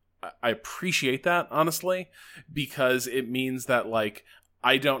 and I appreciate that, honestly, because it means that like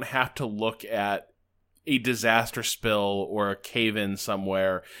I don't have to look at a disaster spill or a cave-in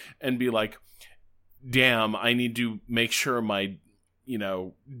somewhere and be like, damn, I need to make sure my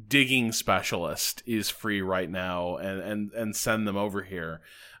digging specialist is free right now and send them over here.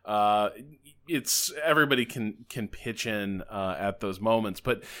 It's everybody can pitch in at those moments,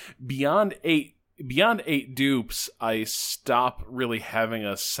 but beyond eight dupes, I stop really having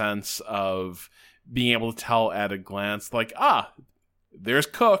a sense of being able to tell at a glance, like, there's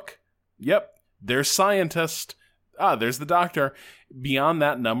cook. Yep. There's scientist. There's the doctor. Beyond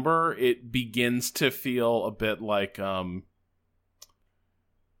that number, it begins to feel a bit like,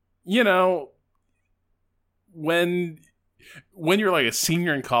 when you're like a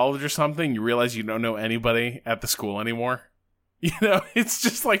senior in college or something, you realize you don't know anybody at the school anymore. It's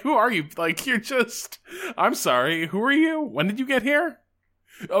just like, who are you? Like, I'm sorry, who are you? When did you get here?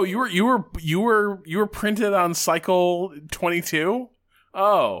 Oh, you were printed on cycle 22?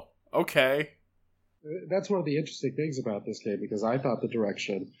 Oh, okay. That's one of the interesting things about this game, because I thought the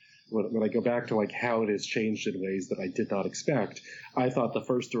direction, when I go back to like how it has changed in ways that I did not expect, I thought the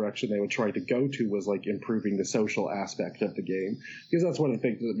first direction they would try to go to was like improving the social aspect of the game, because that's one of the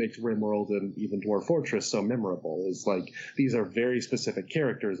things that makes RimWorld and even Dwarf Fortress so memorable, is like these are very specific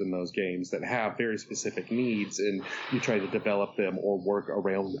characters in those games that have very specific needs, and you try to develop them or work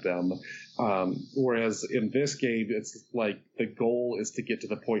around them. Whereas in this game, it's like the goal is to get to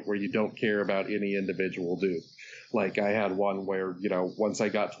the point where you don't care about any individual dude. Like I had one where, once I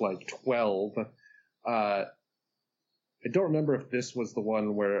got to like 12, I don't remember if this was the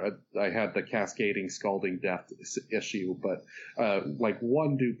one where I had the cascading scalding death issue, but like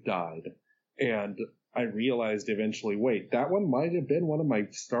one dupe died, and I realized eventually, wait, that one might have been one of my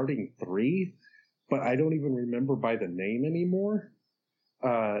starting 3, but I don't even remember by the name anymore.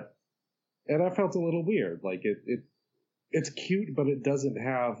 And I felt a little weird. Like it's cute, but it doesn't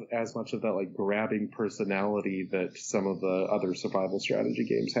have as much of that like grabbing personality that some of the other survival strategy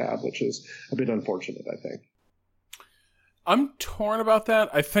games have, which is a bit unfortunate, I think. I'm torn about that.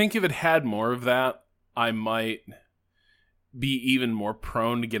 I think if it had more of that, I might be even more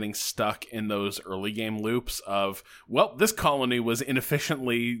prone to getting stuck in those early game loops of, well, this colony was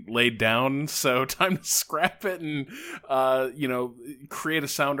inefficiently laid down, so time to scrap it and, create a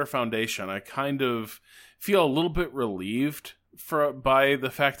sounder foundation. I kind of feel a little bit relieved by the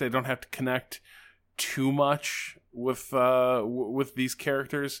fact that I don't have to connect too much with these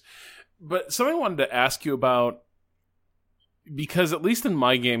characters. But something I wanted to ask you about, because at least in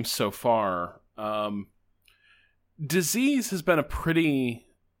my games so far, disease has been a pretty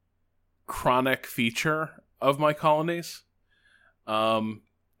chronic feature of my colonies. And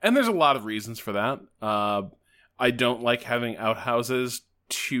there's a lot of reasons for that. I don't like having outhouses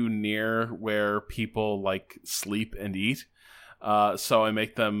too near where people like sleep and eat. So I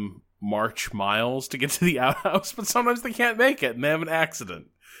make them march miles to get to the outhouse, but sometimes they can't make it and they have an accident.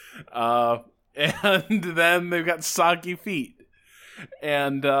 And then they've got soggy feet.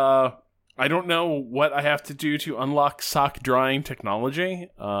 And I don't know what I have to do to unlock sock drying technology.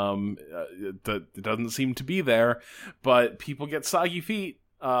 It doesn't seem to be there, but people get soggy feet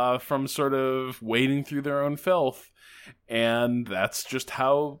from sort of wading through their own filth, and that's just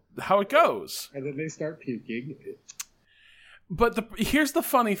how it goes. And then they start puking. But here's the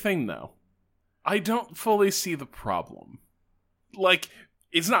funny thing, though. I don't fully see the problem. Like,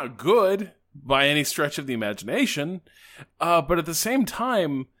 it's not good by any stretch of the imagination, but at the same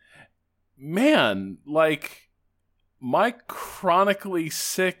time, man, like, my chronically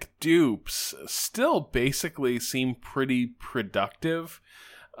sick dupes still basically seem pretty productive.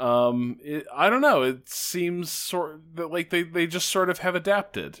 I don't know, it seems like they just sort of have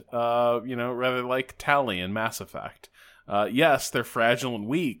adapted, rather like Tally in Mass Effect. Yes, they're fragile and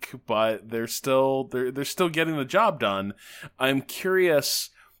weak, but they're still getting the job done. I'm curious,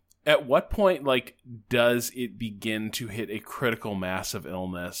 at what point, like, does it begin to hit a critical mass of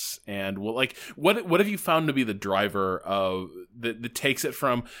illness? And what have you found to be the driver of that takes it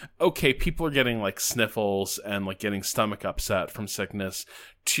from, okay, people are getting like sniffles and like getting stomach upset from sickness,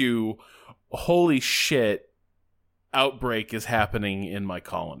 to holy shit, outbreak is happening in my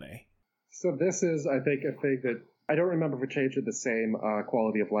colony? So this is, I think, a thing that I don't remember if it changed the same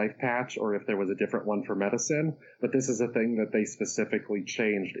quality of life patch or if there was a different one for medicine, but this is a thing that they specifically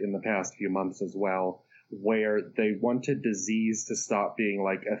changed in the past few months as well, where they wanted disease to stop being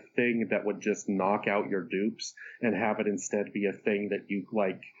like a thing that would just knock out your dupes and have it instead be a thing that you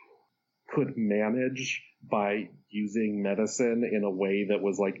like could manage by using medicine in a way that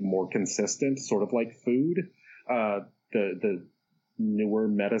was like more consistent, sort of like food. The newer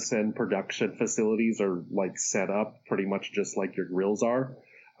medicine production facilities are like set up pretty much just like your grills are.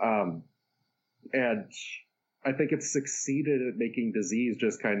 And I think it's succeeded at making disease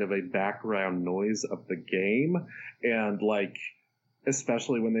just kind of a background noise of the game. And like,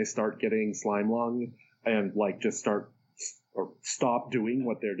 especially when they start getting slime lung and like just stop doing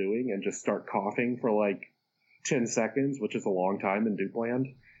what they're doing and just start coughing for like 10 seconds, which is a long time in dupe land.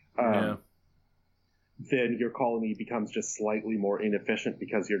 Then your colony becomes just slightly more inefficient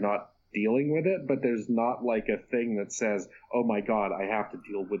because you're not dealing with it, but there's not like a thing that says, oh my god, I have to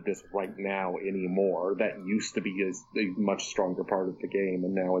deal with this right now anymore. That used to be a much stronger part of the game,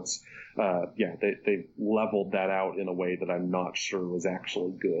 and now it's, they've leveled that out in a way that I'm not sure was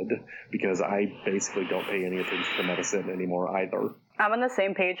actually good, because I basically don't pay any attention to medicine anymore either. I'm on the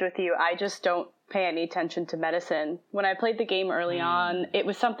same page with you. I just don't pay any attention to medicine. When I played the game early on, it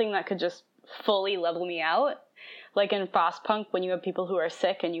was something that could just fully level me out. Like in Frostpunk, when you have people who are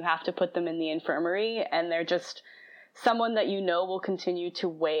sick and you have to put them in the infirmary, and they're just someone that you know will continue to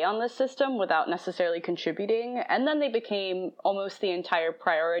weigh on the system without necessarily contributing. And then they became almost the entire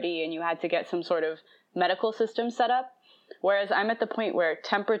priority, and you had to get some sort of medical system set up. Whereas I'm at the point where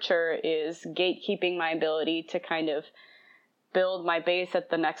temperature is gatekeeping my ability to kind of build my base at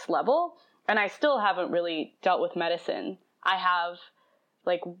the next level. And I still haven't really dealt with medicine. I have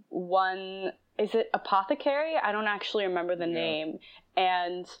like one, is it apothecary? I don't actually remember the name.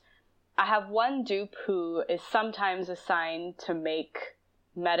 And I have one dupe who is sometimes assigned to make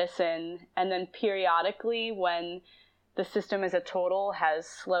medicine, and then periodically when the system as a total has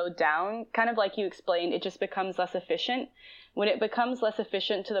slowed down. Kind of like you explained, it just becomes less efficient. When it becomes less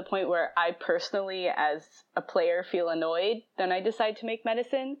efficient to the point where I personally, as a player, feel annoyed, then I decide to make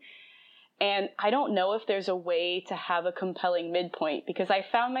medicine. And I don't know if there's a way to have a compelling midpoint, because I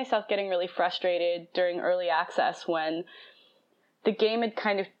found myself getting really frustrated during early access when the game had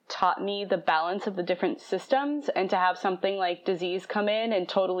kind of taught me the balance of the different systems, and to have something like disease come in and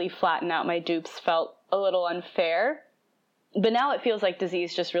totally flatten out my dupes felt a little unfair. But now it feels like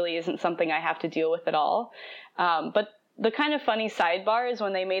disease just really isn't something I have to deal with at all. But the kind of funny sidebar is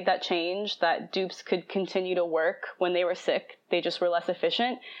when they made that change that dupes could continue to work when they were sick, they just were less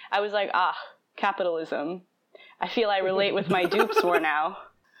efficient. I was like, capitalism. I feel I relate with my dupes more now.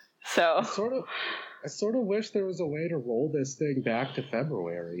 So I sort of wish there was a way to roll this thing back to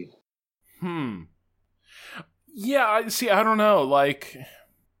February. Yeah, I don't know. Like,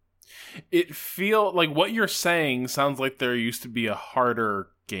 it feel like what you're saying sounds like there used to be a harder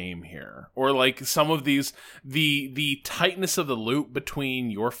game here, or like some of these, the tightness of the loop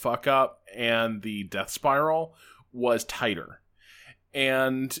between your fuck up and the death spiral was tighter.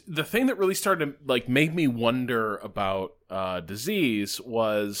 And the thing that really started to like make me wonder about disease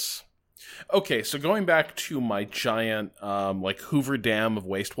was, okay, so going back to my giant like Hoover Dam of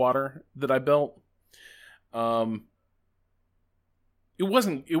wastewater that I built, it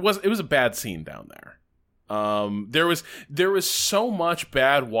was a bad scene down there. There was so much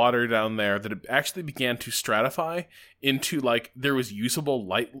bad water down there that it actually began to stratify into, like, there was usable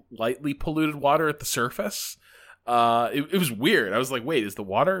lightly polluted water at the surface. It was weird. I was like, wait, is the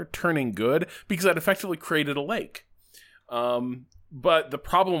water turning good? Because I'd effectively created a lake. But the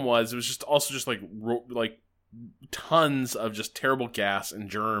problem was, it was just also just like tons of just terrible gas and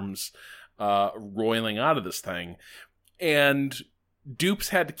germs roiling out of this thing. And dupes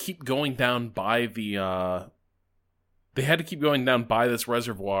had to keep going down by this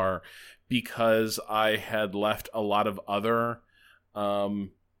reservoir because I had left a lot of other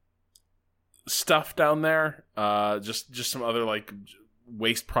stuff down there, just some other like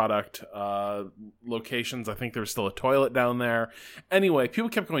waste product locations. I think there was still a toilet down there. Anyway, people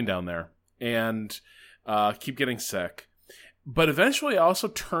kept going down there and keep getting sick. But eventually I also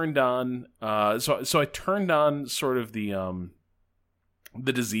turned on so I turned on sort of the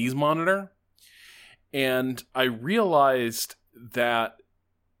disease monitor, and I realized that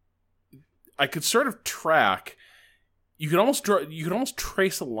I could sort of track. You could almost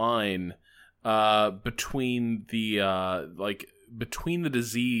trace a line between the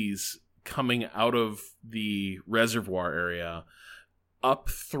disease coming out of the reservoir area up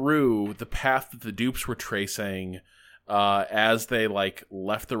through the path that the dupes were tracing as they like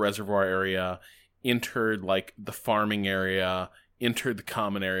left the reservoir area, entered like the farming area, entered the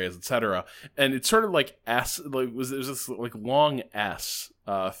common areas, etc. And it's sort of like there's this like long S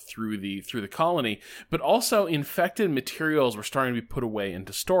through the colony, but also infected materials were starting to be put away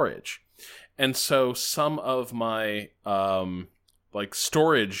into storage. And so some of my like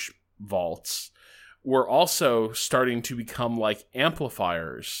storage vaults were also starting to become like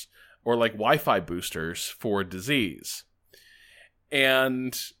amplifiers or like Wi-Fi boosters for disease.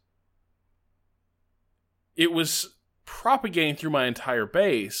 And it was propagating through my entire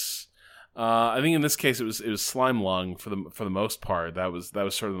base. I think in this case it was slime lung for the most part. That was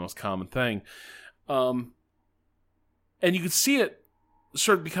sort of the most common thing. And you could see it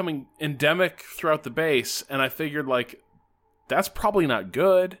sort of becoming endemic throughout the base, and I figured like that's probably not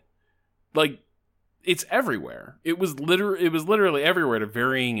good. Like, it's everywhere. It was literally everywhere to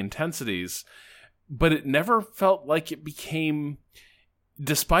varying intensities, but it never felt like it became,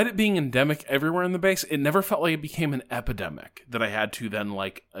 despite it being endemic everywhere in the base, it never felt like it became an epidemic that I had to then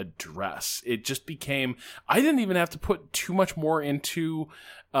like address. It just became, I didn't even have to put too much more into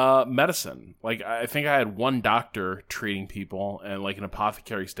medicine. Like, I think I had one doctor treating people and like an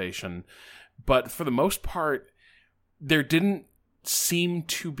apothecary station, but for the most part, there didn't seem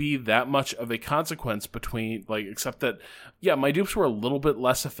to be that much of a consequence between, like, except that, yeah, my dupes were a little bit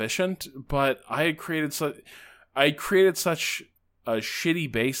less efficient, but I had created such a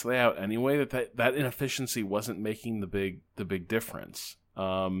shitty base layout anyway that inefficiency wasn't making the big difference.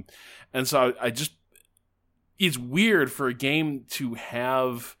 And so I just, it's weird for a game to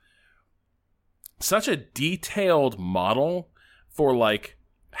have such a detailed model for like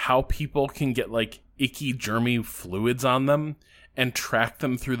how people can get like icky germy fluids on them and track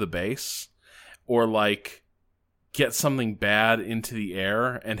them through the base, or like get something bad into the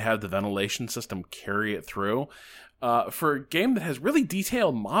air and have the ventilation system carry it through. For a game that has really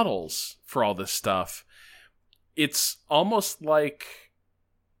detailed models for all this stuff, it's almost like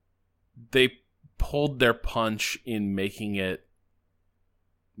they pulled their punch in making it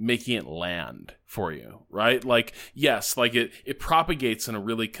land for you, right? Like, yes, like it propagates in a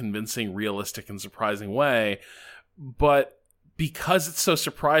really convincing, realistic, and surprising way, but because it's so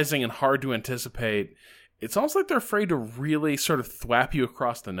surprising and hard to anticipate, it's almost like they're afraid to really sort of thwap you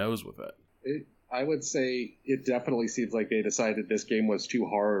across the nose with it. I would say it definitely seems like they decided this game was too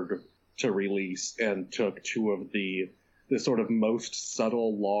hard to release and took two of the sort of most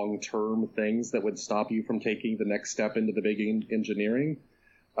subtle long-term things that would stop you from taking the next step into the big engineering,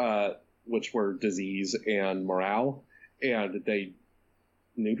 which were disease and morale, and they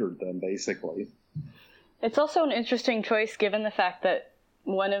neutered them, basically. It's also an interesting choice given the fact that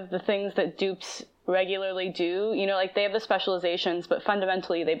one of the things that dupes regularly do, like they have the specializations, but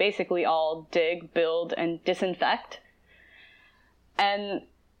fundamentally they basically all dig, build, and disinfect. And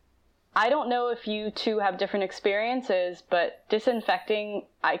I don't know if you two have different experiences, but disinfecting,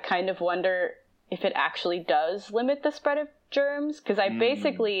 I kind of wonder if it actually does limit the spread of germs, because I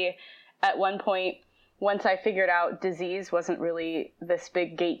basically, at one point, once I figured out disease wasn't really this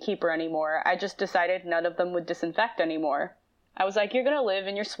big gatekeeper anymore, I just decided none of them would disinfect anymore. I was like, you're going to live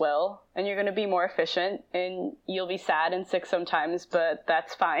in your swill, and you're going to be more efficient, and you'll be sad and sick sometimes, but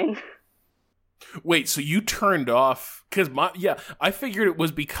that's fine. Wait, so you turned off... Because, I figured it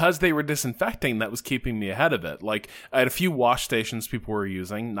was because they were disinfecting that was keeping me ahead of it. Like, I had a few wash stations people were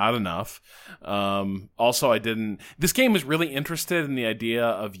using, not enough. Also, I didn't... This game is really interested in the idea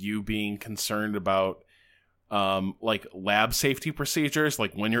of you being concerned about like lab safety procedures,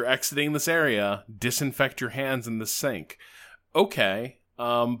 like when you're exiting this area, disinfect your hands in the sink. Okay,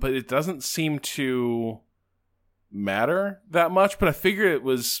 but it doesn't seem to matter that much. But I figured it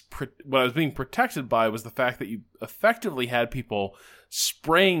was what I was being protected by was the fact that you effectively had people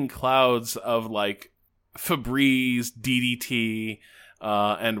spraying clouds of like Febreze, DDT,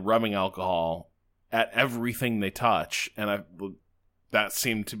 and rubbing alcohol at everything they touch, and that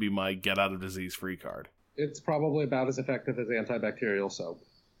seemed to be my get out of disease free card. It's probably about as effective as antibacterial soap.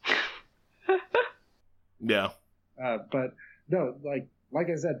 Yeah. But no, like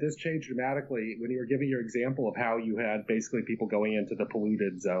I said, this changed dramatically when you were giving your example of how you had basically people going into the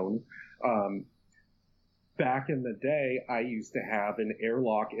polluted zone. Back in the day, I used to have an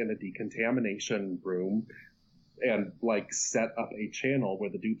airlock in a decontamination room and like set up a channel where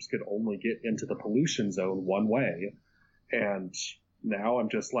the dupes could only get into the pollution zone one way. And now I'm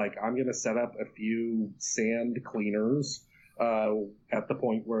just like, I'm going to set up a few sand cleaners at the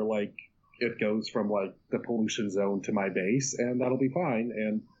point where like it goes from like the pollution zone to my base, and that'll be fine.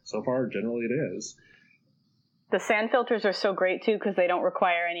 And so far, generally it is. The sand filters are so great too because they don't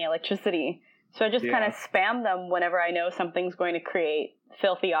require any electricity. So I just kind of spam them whenever I know something's going to create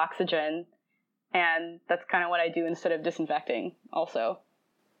filthy oxygen. And that's kind of what I do instead of disinfecting also.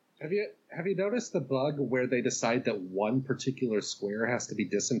 Have you noticed the bug where they decide that one particular square has to be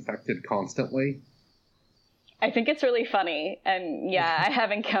disinfected constantly? I think it's really funny, and yeah, I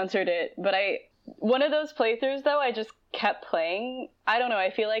have encountered it, but one of those playthroughs, though, I just kept playing. I don't know, I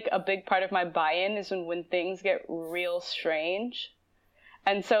feel like a big part of my buy-in is when things get real strange.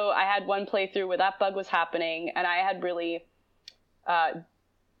 And so I had one playthrough where that bug was happening, and I had really,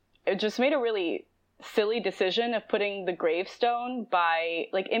 it just made a really silly decision of putting the gravestone by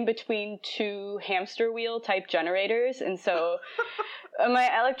like in between two hamster wheel type generators, and so my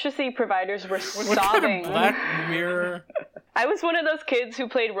electricity providers were sobbing. What kind of Black Mirror? I was one of those kids who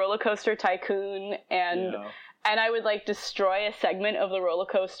played Roller Coaster Tycoon, and I would like destroy a segment of the roller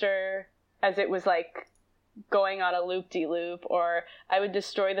coaster as it was like going on a loop-de-loop, or I would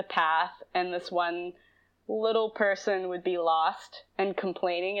destroy the path, and this one little person would be lost and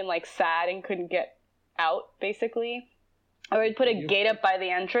complaining and like sad and couldn't get out, basically. Or I'd put a gate up by the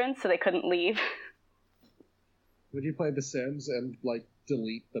entrance so they couldn't leave. Would you play The Sims and like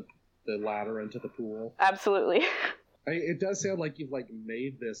delete the ladder into the pool? Absolutely. It does sound like you've like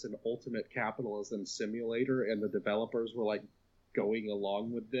made this an ultimate capitalism simulator, and the developers were like going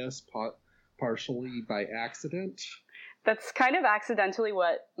along with this partially by accident. That's kind of accidentally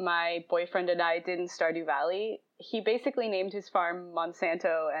what my boyfriend and I did in Stardew Valley. He basically named his farm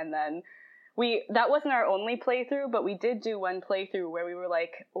Monsanto, and then that wasn't our only playthrough, but we did do one playthrough where we were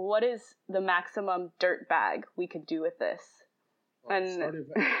like, what is the maximum dirt bag we could do with this? Well, and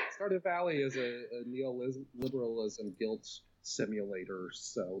Stardew Valley is a neoliberalism guilt simulator,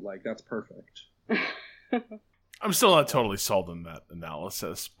 so like that's perfect. I'm still not totally sold on that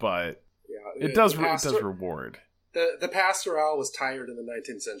analysis, but it does reward. The pastoral was tired in the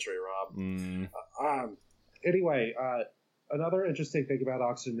 19th century, Rob. Anyway, another interesting thing about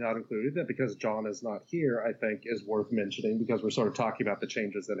Oxygen Not Included, that because John is not here, I think is worth mentioning because we're sort of talking about the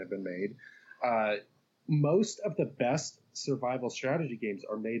changes that have been made. most of the best survival strategy games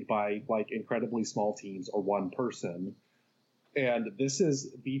are made by like incredibly small teams or one person. And this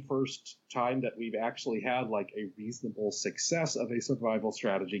is the first time that we've actually had like a reasonable success of a survival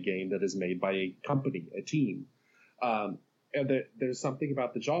strategy game that is made by a company, a team. And there's something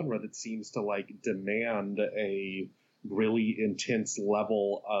about the genre that seems to like demand a really intense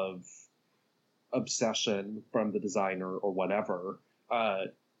level of obsession from the designer or whatever.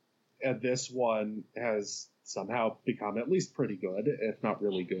 And this one has somehow become at least pretty good, if not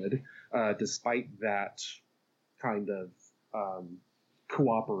really good, despite that kind of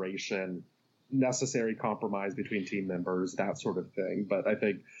cooperation, necessary compromise between team members, that sort of thing. But I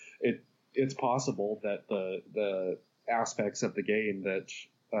think it's possible that the aspects of the game that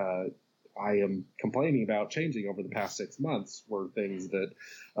I am complaining about changing over the past 6 months were things that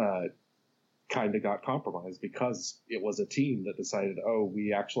kind of got compromised because it was a team that decided, oh,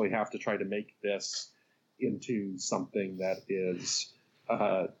 we actually have to try to make this into something that is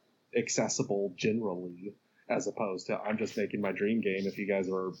accessible generally, as opposed to I'm just making my dream game. If you guys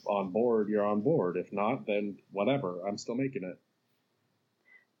are on board, you're on board. If not, then whatever. I'm still making it.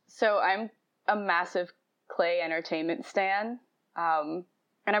 So I'm a massive Klei Entertainment stan, and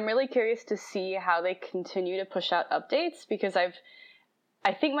I'm really curious to see how they continue to push out updates, because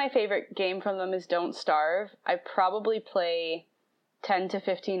I think my favorite game from them is Don't Starve. I probably play 10 to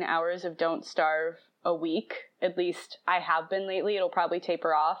 15 hours of Don't Starve a week. At least I have been lately. It'll probably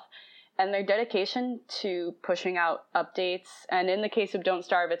taper off. And their dedication to pushing out updates, and in the case of Don't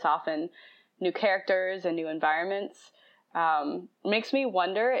Starve, it's often new characters and new environments, makes me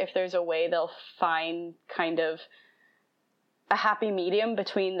wonder if there's a way they'll find kind of a happy medium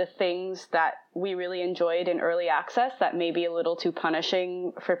between the things that we really enjoyed in early access that may be a little too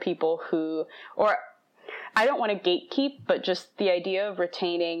punishing for people who, or I don't want to gatekeep, but just the idea of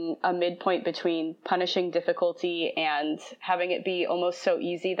retaining a midpoint between punishing difficulty and having it be almost so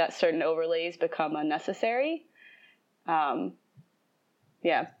easy that certain overlays become unnecessary. Yeah.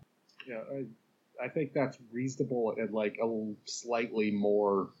 Yeah, I think that's reasonable and like a slightly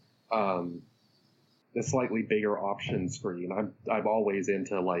more, a slightly bigger option screen. I'm always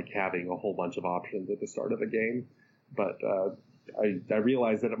into like having a whole bunch of options at the start of a game, but I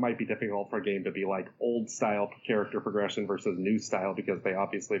realize that it might be difficult for a game to be like old style character progression versus new style, because they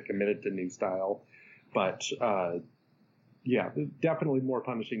obviously have committed to new style. But yeah, definitely more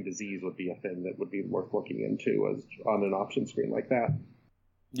punishing disease would be a thing that would be worth looking into as on an option screen like that.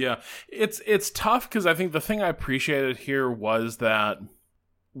 Yeah, it's tough because I think the thing I appreciated here was that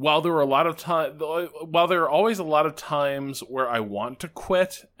while there are always a lot of times where I want to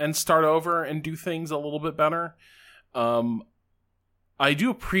quit and start over and do things a little bit better, I do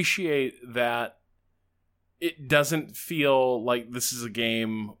appreciate that it doesn't feel like this is a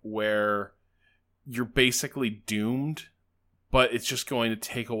game where you're basically doomed, but it's just going to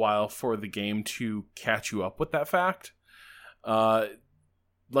take a while for the game to catch you up with that fact.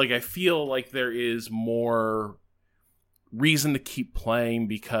 Like, I feel like there is more reason to keep playing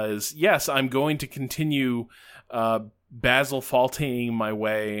because, yes, I'm going to continue Basil faulting my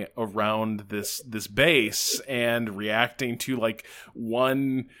way around this base and reacting to like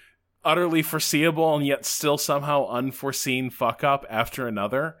one utterly foreseeable and yet still somehow unforeseen fuck up after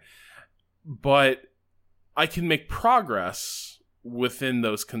another. But I can make progress within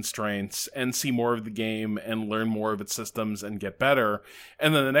those constraints and see more of the game and learn more of its systems and get better.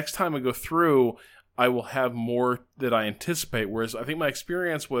 And then the next time I go through, I will have more that I anticipate. Whereas I think my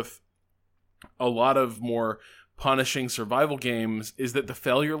experience with a lot of more punishing survival games is that the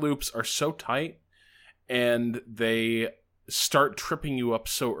failure loops are so tight and they start tripping you up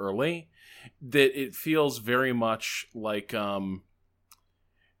so early that it feels very much like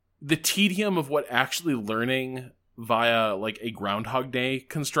the tedium of what actually learning via like a Groundhog Day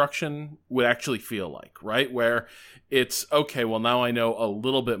construction would actually feel like, right? Where it's, okay, well, now I know a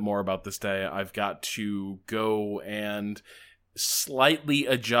little bit more about this day. I've got to go and slightly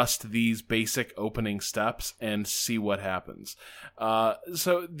adjust these basic opening steps and see what happens.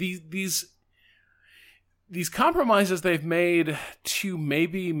 So these compromises they've made to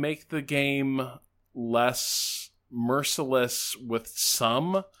maybe make the game less merciless with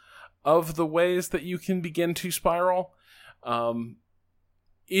some of the ways that you can begin to spiral.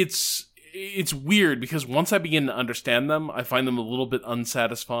 It's weird because once I begin to understand them, I find them a little bit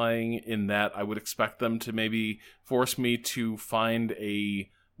unsatisfying in that I would expect them to maybe force me to find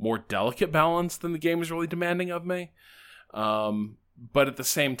a more delicate balance than the game is really demanding of me. But at the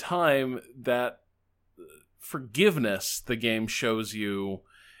same time, that forgiveness the game shows you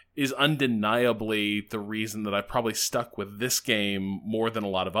is undeniably the reason that I've probably stuck with this game more than a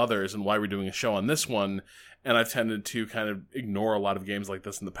lot of others, and why we're doing a show on this one. And I've tended to kind of ignore a lot of games like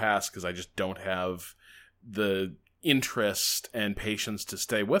this in the past because I just don't have the interest and patience to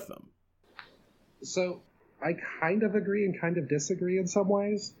stay with them. So I kind of agree and kind of disagree in some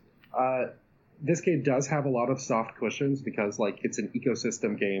ways. This game does have a lot of soft cushions because, like, it's an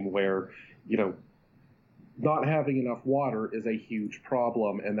ecosystem game where, you know, not having enough water is a huge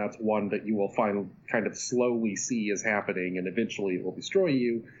problem, and that's one that you will find kind of slowly see is happening, and eventually it will destroy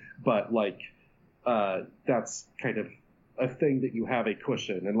you. But, like, that's kind of a thing that you have a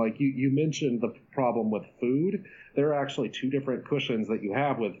cushion. And, like, you mentioned the problem with food. There are actually two different cushions that you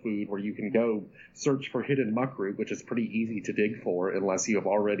have with food where you can go search for hidden muckroot, which is pretty easy to dig for unless you have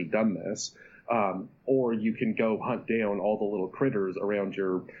already done this. Or you can go hunt down all the little critters around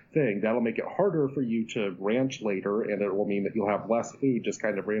your thing. That'll make it harder for you to ranch later, and it will mean that you'll have less food just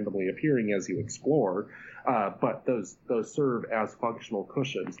kind of randomly appearing as you explore. But those serve as functional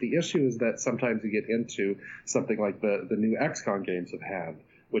cushions. The issue is that sometimes you get into something like the new XCOM games have had,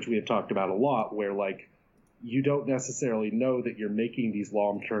 which we have talked about a lot, where, like, you don't necessarily know that you're making these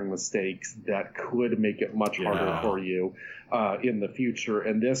long-term mistakes that could make it much harder for you in the future.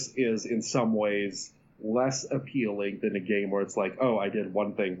 And this is, in some ways, less appealing than a game where it's like, oh, I did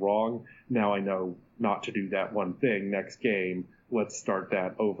one thing wrong. Now I know not to do that one thing. Next game, let's start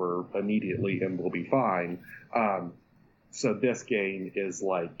that over immediately and we'll be fine. So this game is,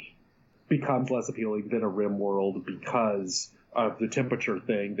 like, becomes less appealing than a RimWorld because of the temperature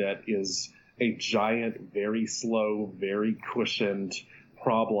thing that is a giant, very slow, very cushioned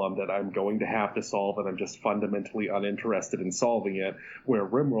problem that I'm going to have to solve, and I'm just fundamentally uninterested in solving it, where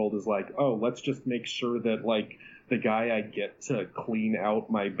RimWorld is like, oh, let's just make sure that, like, the guy I get to clean out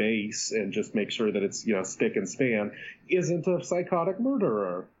my base and just make sure that it's, you know, spick and span isn't a psychotic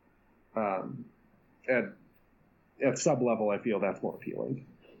murderer. And at some level, I feel that's more appealing.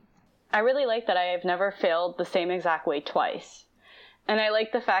 I really like that I have never failed the same exact way twice. And I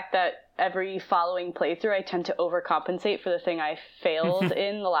like the fact that every following playthrough, I tend to overcompensate for the thing I failed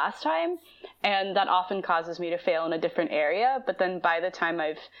in the last time. And that often causes me to fail in a different area. But then by the time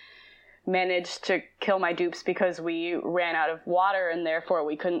I've managed to kill my dupes because we ran out of water and therefore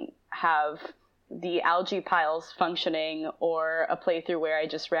we couldn't have the algae piles functioning, or a playthrough where I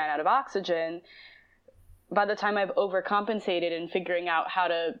just ran out of oxygen, by the time I've overcompensated in figuring out how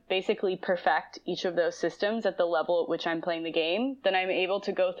to basically perfect each of those systems at the level at which I'm playing the game, then I'm able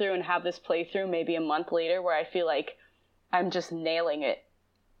to go through and have this playthrough maybe a month later where I feel like I'm just nailing it.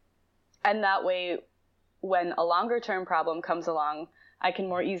 And that way, when a longer term problem comes along, I can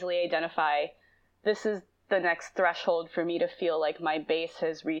more easily identify, this is the next threshold for me to feel like my base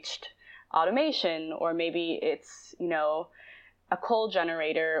has reached automation, or maybe it's, you know, a coal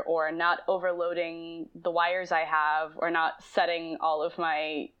generator, or not overloading the wires I have, or not setting all of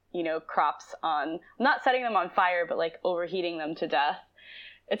my, you know, crops on, not setting them on fire, but like overheating them to death.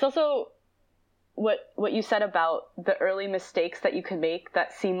 It's also what you said about the early mistakes that you can make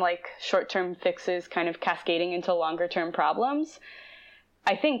that seem like short-term fixes kind of cascading into longer-term problems.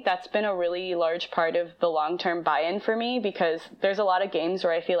 I think that's been a really large part of the long-term buy-in for me, because there's a lot of games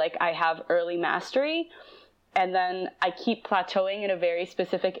where I feel like I have early mastery, and then I keep plateauing in a very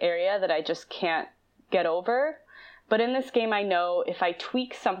specific area that I just can't get over. But in this game, I know if I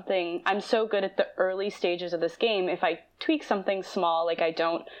tweak something, I'm so good at the early stages of this game, if I tweak something small, like I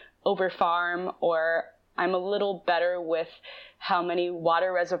don't overfarm, or I'm a little better with how many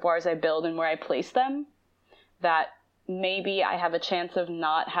water reservoirs I build and where I place them, that maybe I have a chance of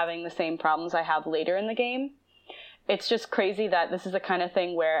not having the same problems I have later in the game. It's just crazy that this is the kind of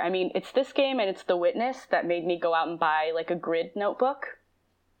thing where, I mean, it's this game and it's The Witness that made me go out and buy like a grid notebook.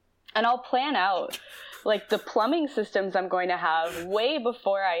 And I'll plan out like the plumbing systems I'm going to have way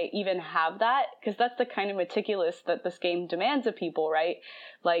before I even have that, because that's the kind of meticulous that this game demands of people, right?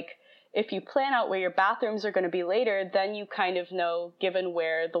 Like, if you plan out where your bathrooms are going to be later, then you kind of know, given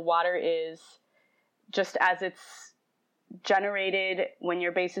where the water is, just as it's generated when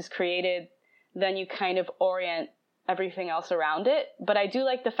your base is created, then you kind of orient everything else around it. But I do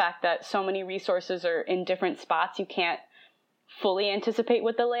like the fact that so many resources are in different spots, you can't fully anticipate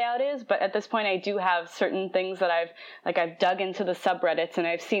what the layout is. But at this point, I do have certain things that I've dug into the subreddits and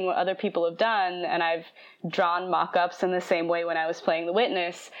I've seen what other people have done, and I've drawn mock-ups in the same way when I was playing The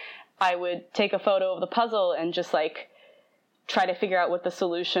Witness. I would take a photo of the puzzle and just like try to figure out what the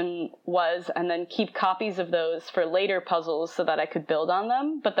solution was, and then keep copies of those for later puzzles so that I could build on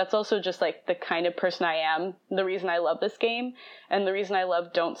them. But that's also just like the kind of person I am, the reason I love this game, and the reason I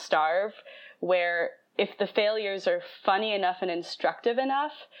love Don't Starve, where if the failures are funny enough and instructive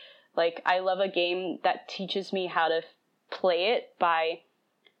enough, like, I love a game that teaches me how to play it by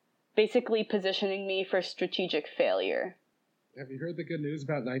basically positioning me for strategic failure. Have you heard the good news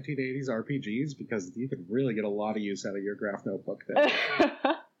about 1980s RPGs? Because you could really get a lot of use out of your graph notebook there.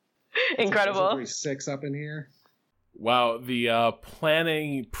 Incredible. 6 up in here. Wow, the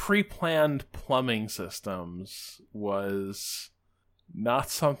pre-planned plumbing systems was not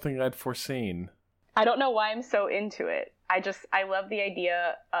something I'd foreseen. I don't know why I'm so into it. I love the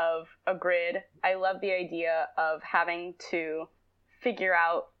idea of a grid. I love the idea of having to figure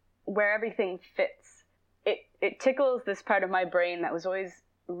out where everything fits. It tickles this part of my brain that was always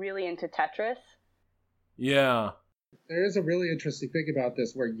really into Tetris. Yeah. There is a really interesting thing about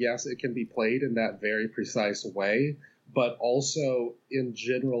this where, yes, it can be played in that very precise way, but also, in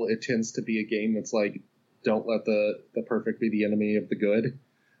general, it tends to be a game that's like, don't let the perfect be the enemy of the good.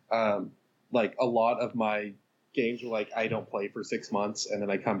 Like, a lot of my games are like, I don't play for 6 months, and then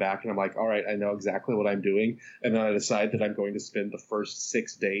I come back and I'm like, all right, I know exactly what I'm doing, and then I decide that I'm going to spend the first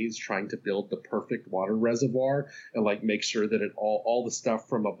 6 days trying to build the perfect water reservoir and like make sure that it all the stuff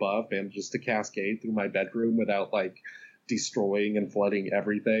from above manages to cascade through my bedroom without like destroying and flooding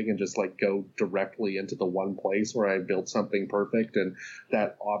everything, and just like go directly into the one place where I built something perfect. And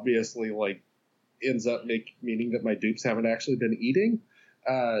that obviously like ends up meaning that my dupes haven't actually been eating.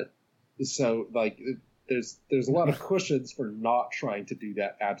 So like there's a lot of cushions for not trying to do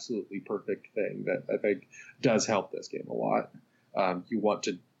that absolutely perfect thing that I think does help this game a lot. You want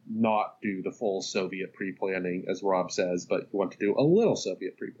to not do the full Soviet pre-planning, as Rob says, but you want to do a little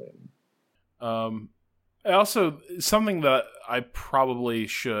Soviet pre-planning. Also, something that I probably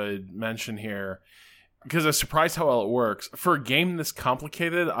should mention here, because I was surprised how well it works. For a game this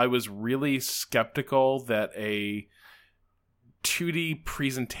complicated, I was really skeptical that a 2D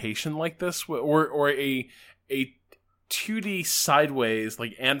presentation like this, or a 2D sideways,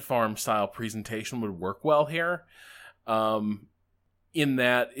 like Ant Farm style presentation would work well here. In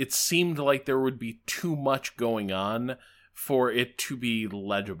that it seemed like there would be too much going on for it to be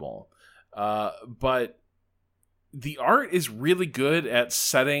legible. But the art is really good at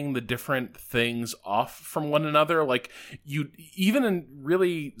setting the different things off from one another. Like, you, even in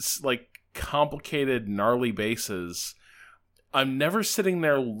really like complicated, gnarly bases, I'm never sitting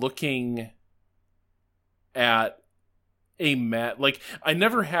there looking at a mat. Like, I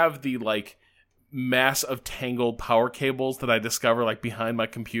never have the like mass of tangled power cables that I discover like behind my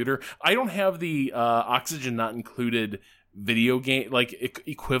computer. I don't have the oxygen not included video game like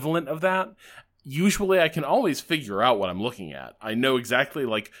equivalent of that. Usually I can always figure out what I'm looking at. I know exactly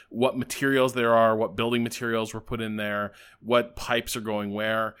like what materials there are, what building materials were put in there, what pipes are going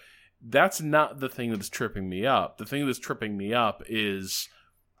where. That's not the thing that's tripping me up. The thing that's tripping me up is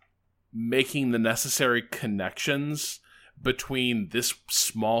making the necessary connections between this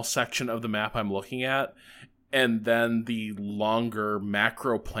small section of the map I'm looking at and then the longer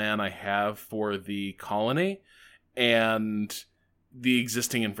macro plan I have for the colony and the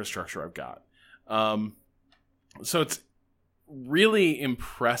existing infrastructure I've got. So it's really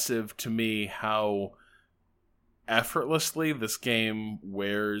impressive to me how effortlessly this game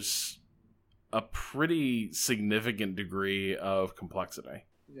wears a pretty significant degree of complexity.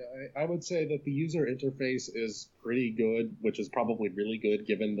 Yeah, I would say that the user interface is pretty good, which is probably really good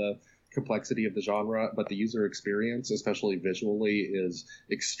given the complexity of the genre, but the user experience, especially visually, is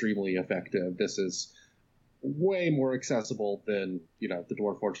extremely effective. This is way more accessible than, the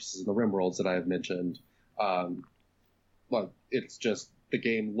Dwarf Fortresses and the RimWorlds that I have mentioned. It's just, the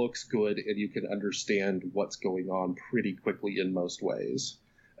game looks good and you can understand what's going on pretty quickly in most ways.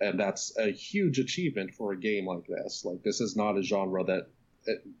 And that's a huge achievement for a game like this. Like, this is not a genre that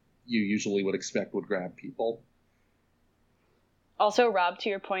you usually would expect would grab people. Also, Rob, to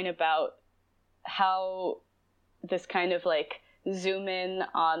your point about how this kind of like zoom in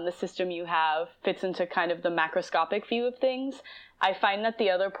on the system you have fits into kind of the macroscopic view of things, I find that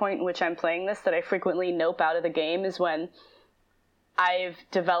the other point in which I'm playing this that I frequently nope out of the game is when I've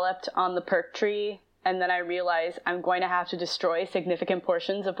developed on the perk tree and then I realize I'm going to have to destroy significant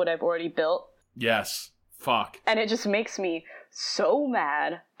portions of what I've already built. Yes. Fuck. And it just makes me so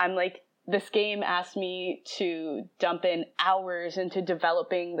mad. I'm like, this game asked me to dump in hours into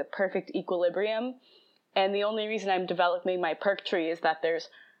developing the perfect equilibrium. And the only reason I'm developing my perk tree is that there's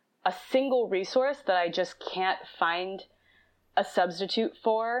a single resource that I just can't find a substitute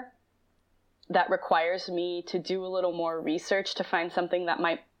for that requires me to do a little more research to find something that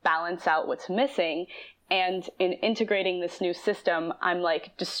might balance out what's missing. And in integrating this new system, I'm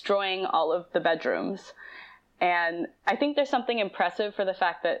like destroying all of the bedrooms. And I think there's something impressive for the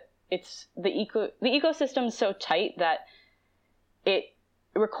fact that it's the ecosystem is so tight that it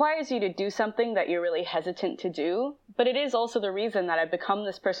requires you to do something that you're really hesitant to do. But it is also the reason that I've become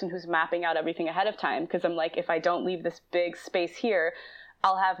this person who's mapping out everything ahead of time, because I'm like, if I don't leave this big space here,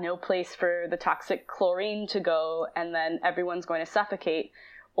 I'll have no place for the toxic chlorine to go, and then everyone's going to suffocate.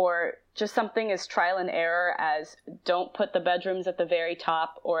 Or just something as trial and error as don't put the bedrooms at the very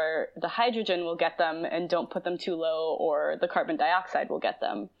top, or the hydrogen will get them, and don't put them too low, or the carbon dioxide will get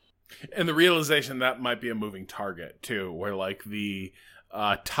them. And the realization that might be a moving target, too, where like the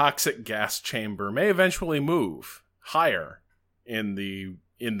toxic gas chamber may eventually move higher in the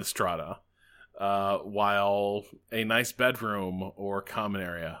strata, while a nice bedroom or common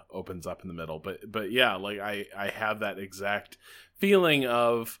area opens up in the middle. But yeah, like I have that exact feeling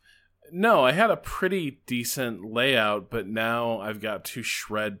of, no, I had a pretty decent layout, but now I've got to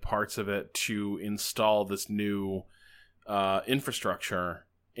shred parts of it to install this new infrastructure.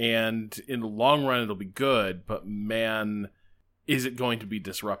 And in the long run, it'll be good, but man, is it going to be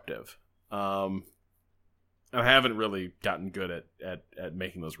disruptive? I haven't really gotten good at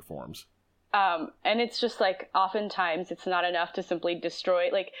making those reforms. And it's just like, oftentimes it's not enough to simply destroy.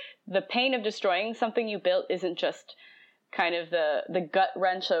 Like, the pain of destroying something you built isn't just kind of the gut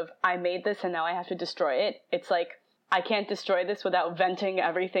wrench of, I made this and now I have to destroy it. It's like, I can't destroy this without venting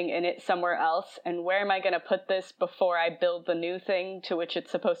everything in it somewhere else. And where am I going to put this before I build the new thing to which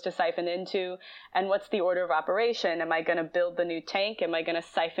it's supposed to siphon into? And what's the order of operation? Am I going to build the new tank? Am I going to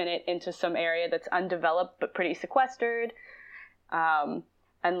siphon it into some area that's undeveloped but pretty sequestered? And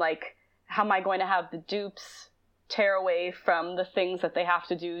like, how am I going to have the dupes tear away from the things that they have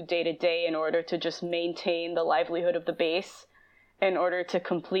to do day to day in order to just maintain the livelihood of the base in order to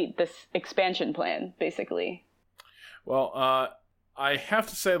complete this expansion plan, basically? Well, I have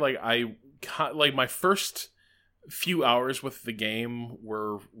to say, like, my first few hours with the game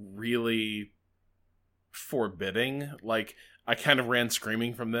were really forbidding. Like, I kind of ran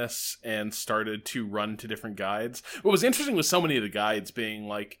screaming from this and started to run to different guides. What was interesting was so many of the guides being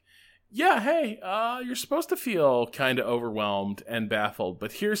like, yeah, hey, you're supposed to feel kind of overwhelmed and baffled,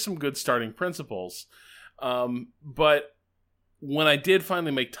 but here's some good starting principles. But when I did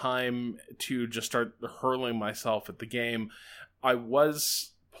finally make time to just start hurling myself at the game, I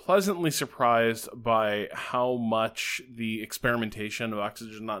was pleasantly surprised by how much the experimentation of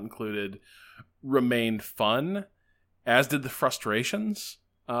Oxygen Not Included remained fun, as did the frustrations,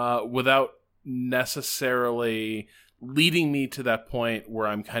 without necessarily leading me to that point where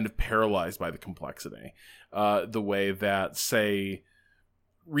I'm kind of paralyzed by the complexity. The way that, say,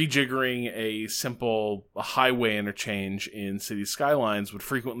 rejiggering a simple highway interchange in City Skylines would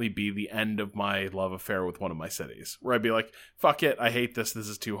frequently be the end of my love affair with one of my cities, where I'd be like, fuck it, I hate this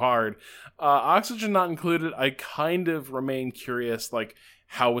is too hard. Oxygen Not Included, I kind of remain curious, like,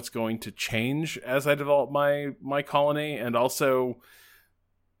 how it's going to change as I develop my colony, and also,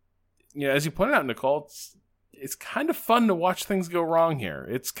 you know, as you pointed out, Nicole, it's kind of fun to watch things go wrong here.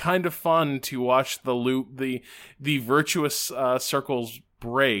 It's kind of fun to watch the loop, the virtuous circles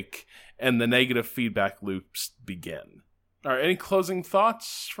break and the negative feedback loops begin. All right, any closing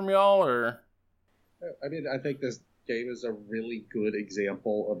thoughts from y'all? Or, I mean, I think this game is a really good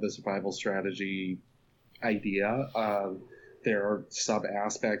example of the survival strategy idea. There are some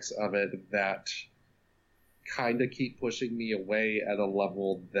aspects of it that kind of keep pushing me away at a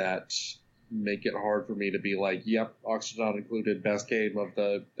level that make it hard for me to be like, yep, Oxygen Not Included, best game of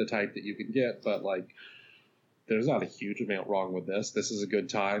the type that you can get. But like, there's not a huge amount wrong with this. This is a good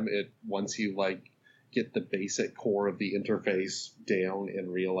time. Once you like get the basic core of the interface down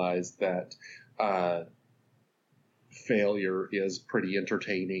and realize that failure is pretty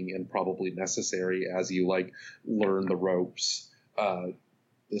entertaining and probably necessary as you like learn the ropes.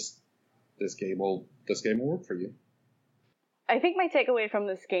 This game will work for you. I think my takeaway from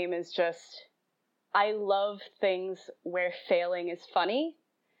this game is just, I love things where failing is funny.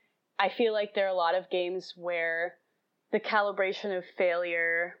 I feel like there are a lot of games where the calibration of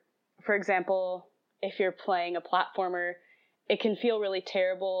failure, for example, if you're playing a platformer, it can feel really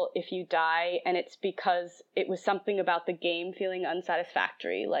terrible if you die, and it's because it was something about the game feeling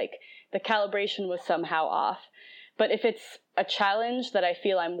unsatisfactory, like the calibration was somehow off. But if it's a challenge that I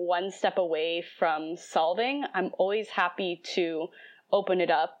feel I'm one step away from solving, I'm always happy to open it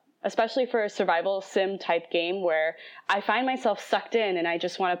up, especially for a survival sim type game where I find myself sucked in and I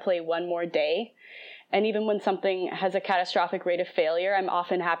just want to play one more day. And even when something has a catastrophic rate of failure, I'm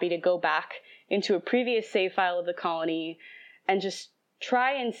often happy to go back into a previous save file of the colony and just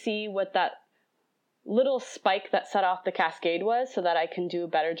try and see what that little spike that set off the cascade was so that I can do a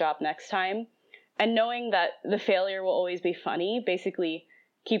better job next time. And knowing that the failure will always be funny basically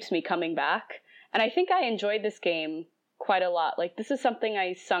keeps me coming back. And I think I enjoyed this game quite a lot. Like, this is something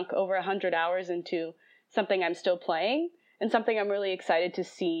I sunk over 100 hours into, something I'm still playing, and something I'm really excited to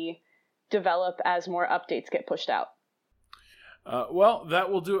see develop as more updates get pushed out. Well,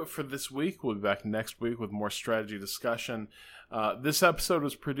 that will do it for this week. We'll be back next week with more strategy discussion. This episode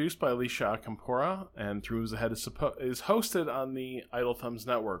was produced by Alicia Acampora, and Through Who's Ahead is hosted on the Idle Thumbs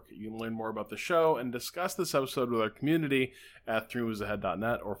Network. You can learn more about the show and discuss this episode with our community at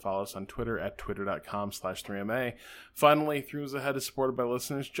throughwhosahead.net or follow us on Twitter at twitter.com/3ma. Finally, Through Who's Ahead is supported by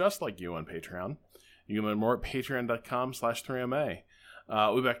listeners just like you on Patreon. You can learn more at patreon.com/3ma.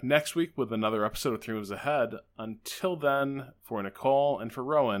 We'll be back next week with another episode of Through Who's Ahead. Until then, for Nicole and for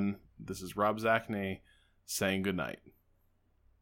Rowan, this is Rob Zachney saying goodnight.